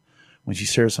great. When she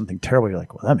shares something terrible, you're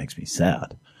like, well, that makes me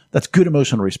sad. That's good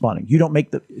emotional responding. You don't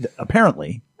make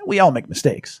apparently, we all make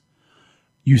mistakes.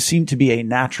 You seem to be a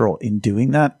natural in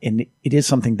doing that. And it is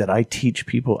something that I teach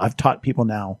people. I've taught people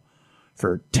now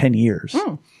for 10 years.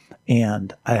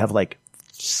 And I have like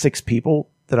 6 people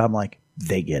that I'm like,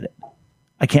 they get it.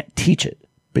 I can't teach it,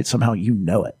 but somehow you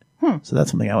know it. So that's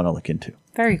something I want to look into.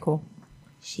 Very cool.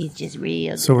 She's just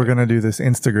real. So we're gonna do this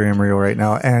Instagram reel right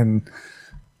now, and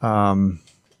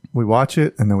we watch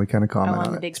it and then we kind of comment on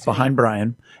on the it. big screen. Behind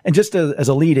Brian. And just as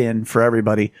a lead in for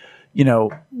everybody, you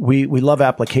know, we love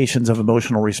applications of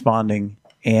emotional responding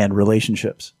and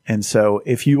relationships. And so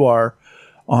if you are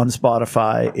on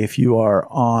Spotify, if you are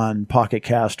on Pocket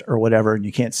Cast or whatever, and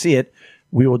you can't see it,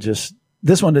 we will just,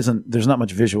 this one there's not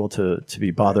much visual to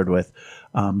be bothered with.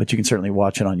 But you can certainly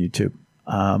watch it on YouTube.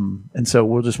 And so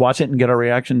we'll just watch it and get our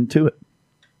reaction to it.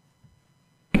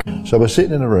 So we're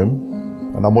sitting in a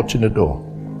room and I'm watching the door.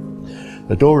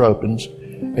 The door opens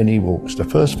and he walks. The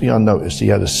first thing I noticed, he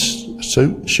had a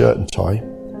suit, shirt and tie,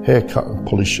 haircut and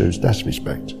polished shoes. That's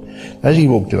respect. As he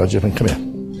walked in, I just went, come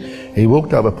here. He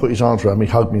walked over, put his arms around me,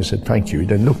 hugged me and said, thank you. He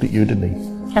then looked at you, didn't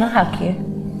he? Can I hug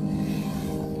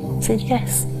you? I said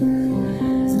yes.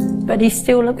 But he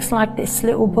still looks like this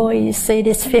little boy. You see,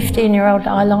 this 15-year-old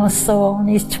I last saw, and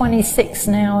he's 26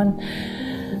 now.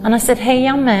 And I said, hey,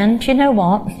 young man, do you know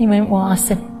what? He went, well, I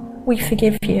said, we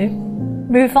forgive you.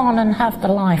 Move on and have the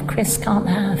life Chris can't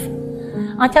have.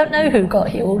 I don't know who got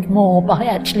healed more by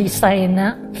actually saying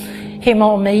that, him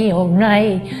or me or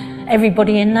Ray,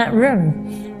 everybody in that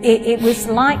room. It was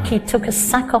like he took a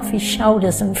sack off his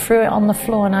shoulders and threw it on the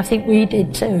floor, and I think we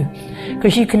did too.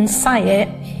 Because you can say it,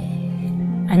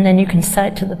 and then you can say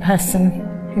it to the person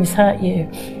who's hurt you.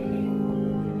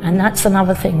 And that's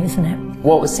another thing, isn't it?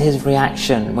 What was his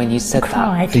reaction when you said that?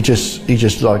 Cried. He just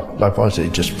like I said,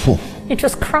 he just, phew. He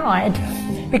just cried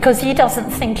because he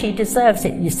doesn't think he deserves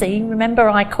it, you see. Remember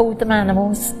I called them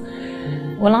animals?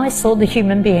 Well, I saw the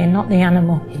human being, not the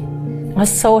animal. I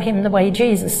saw him the way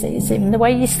Jesus sees him, the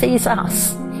way he sees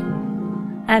us.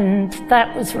 And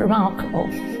that was remarkable.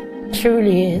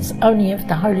 Truly is only of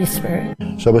the Holy Spirit.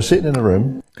 So we're sitting in a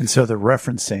room. And so they're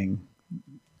referencing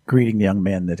greeting the young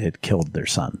man that had killed their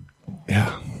son.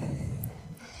 Yeah.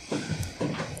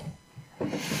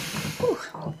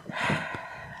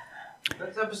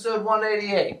 That's episode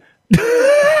 188.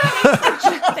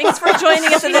 Thanks for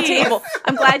joining us at the table.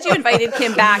 I'm glad you invited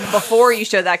Kim back before you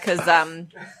showed that because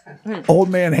Old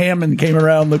man Hammond came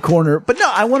around the corner. But no,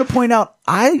 I want to point out,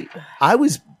 I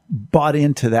was bought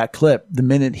into that clip the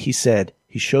minute he said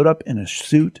he showed up in a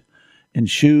suit and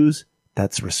shoes.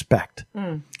 That's respect.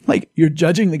 Like, you're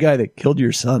judging the guy that killed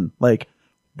your son. Like,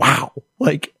 wow.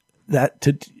 Like that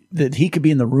he could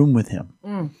be in the room with him.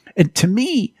 And to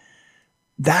me,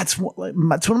 that's one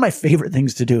of my favorite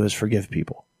things to do is forgive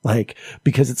people. Like,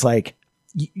 because it's like,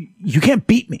 you can't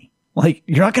beat me. Like,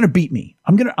 you're not going to beat me.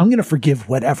 I'm going to forgive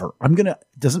whatever.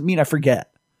 Doesn't mean I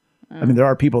forget. I mean, there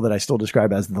are people that I still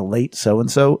describe as the late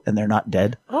so-and-so, and they're not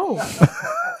dead. Oh,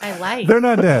 I like They're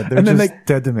not dead. They're And then just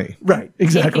dead to me. Right.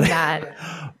 Exactly. thinking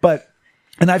that.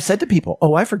 And I've said to people,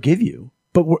 oh, I forgive you.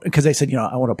 But because they said,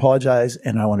 I want to apologize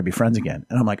and I want to be friends again.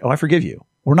 And I'm like, oh, I forgive you.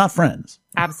 We're not friends.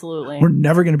 Absolutely. We're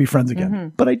never going to be friends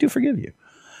again. But I do forgive you.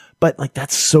 But like,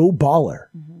 that's so baller.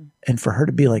 And for her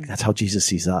to be like, that's how Jesus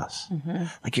sees us.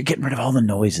 Like, you're getting rid of all the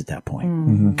noise at that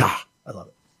point. God, I love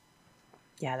it.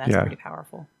 yeah, that's Yeah. pretty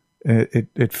powerful.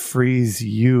 It frees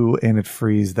you and it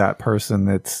frees that person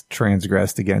that's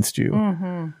transgressed against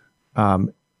you.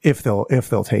 If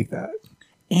they'll take that.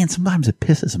 And sometimes it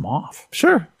pisses them off.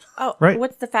 Sure. Oh, Right.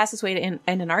 what's the fastest way to end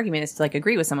an argument is to like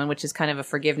agree with someone, which is kind of a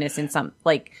forgiveness in some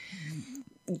like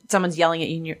someone's yelling at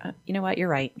you and you're, you know what, you're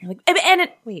right. You're like,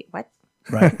 wait, what?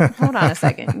 Right. Hold on a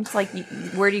second. It's like,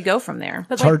 where do you go from there?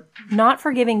 But It's like, hard. not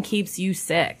forgiving keeps you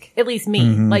sick. At least me.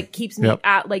 Like, keeps me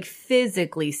like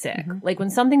physically sick. Like, when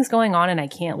something's going on and I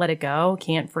can't let it go,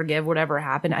 can't forgive whatever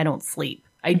happened, I don't sleep.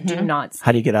 I do not.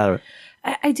 How do you get out of it?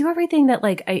 I do everything that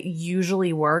like I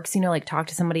usually works, like talk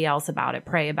to somebody else about it,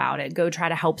 pray about it, go try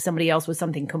to help somebody else with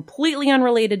something completely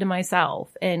unrelated to myself,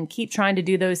 and keep trying to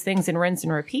do those things and rinse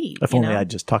and repeat. If only I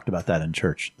just talked about that in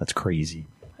church. That's crazy.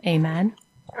 Amen.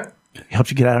 It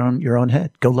helps you get out of your own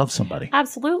head. Go love somebody.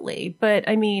 Absolutely. But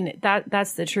I mean,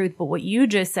 that's the truth. But what you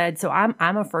just said, so I'm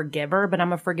a forgiver, but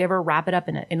I'm a forgiver, wrap it up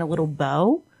in a little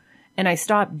bow. And I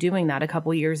stopped doing that a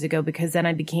couple years ago because then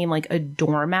I became like a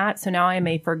doormat. So now I am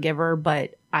a forgiver,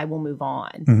 but I will move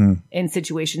on in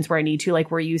situations where I need to,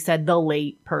 like where you said the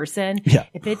late person. Yeah.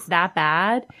 If it's that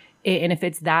bad and if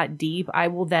it's that deep, I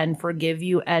will then forgive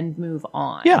you and move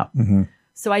on. Yeah.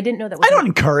 So I didn't know that was I don't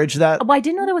encourage that. Well, I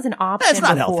didn't know that was an option That's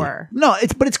not before. healthy.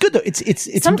 No, but it's good though.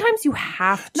 It's Sometimes you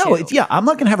have to. No, I'm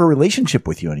not going to have a relationship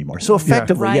with you anymore. So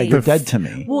effectively, Right. you're dead to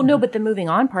me. Well, no, but the moving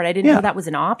on part, I didn't Yeah. know that was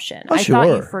an option. Oh, I thought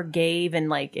you sure. forgave and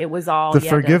like it was all The you had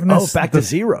to- forgiveness. Back to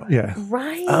zero. Yeah.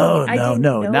 Right. Oh, I no. didn't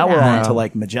know Now we're that. on to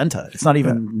like magenta. It's not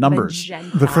even numbers.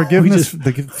 Magenta.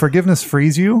 The forgiveness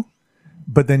frees you,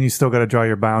 but then you still got to draw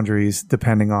your boundaries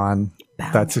depending on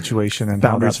that situation and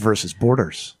how Boundaries that- versus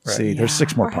borders. See, there's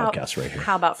 6 more Or how- podcasts right here.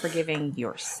 How about forgiving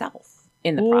yourself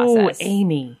in the Ooh, process?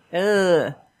 Amy.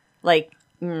 Ugh. Like,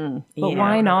 But yeah.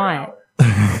 why not?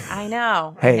 I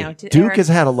know. I Hey, know. Duke Eric- has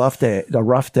had a rough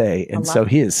day, and so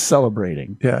he is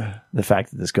celebrating Yeah. the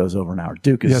fact that this goes over an hour.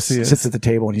 Duke Yes, he is. sits at the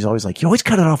table, and he's always like, you always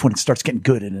cut it off when it starts getting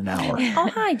good in an hour. Oh,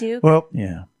 hi, Duke. Well,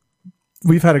 Yeah.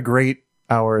 we've had a great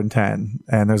hour and 10,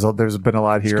 and there's been a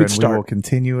lot here, good and start. we will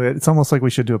continue it. It's almost like we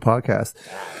should do a podcast.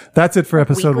 That's it for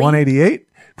episode Weekly? 188.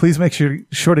 Please make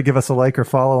sure to give us a like or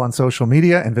follow on social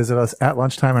media and visit us at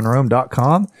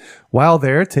lunchtimeinrome.com. While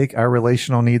there, take our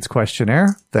relational needs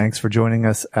questionnaire. Thanks for joining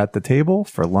us at the table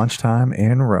for Lunchtime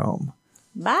in Rome.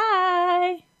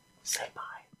 Bye.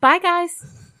 Bye, guys.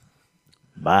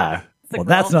 Bye. Well,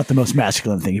 that's not the most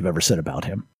masculine thing you've ever said about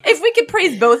him. If we could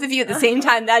praise both of you at the same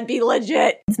time, that'd be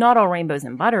legit. It's not all rainbows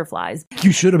and butterflies.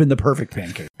 You should have been the perfect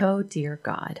pancake. Oh, dear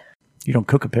God. You don't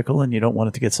cook a pickle, and you don't want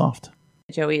it to get soft.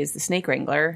 Joey is the snake wrangler.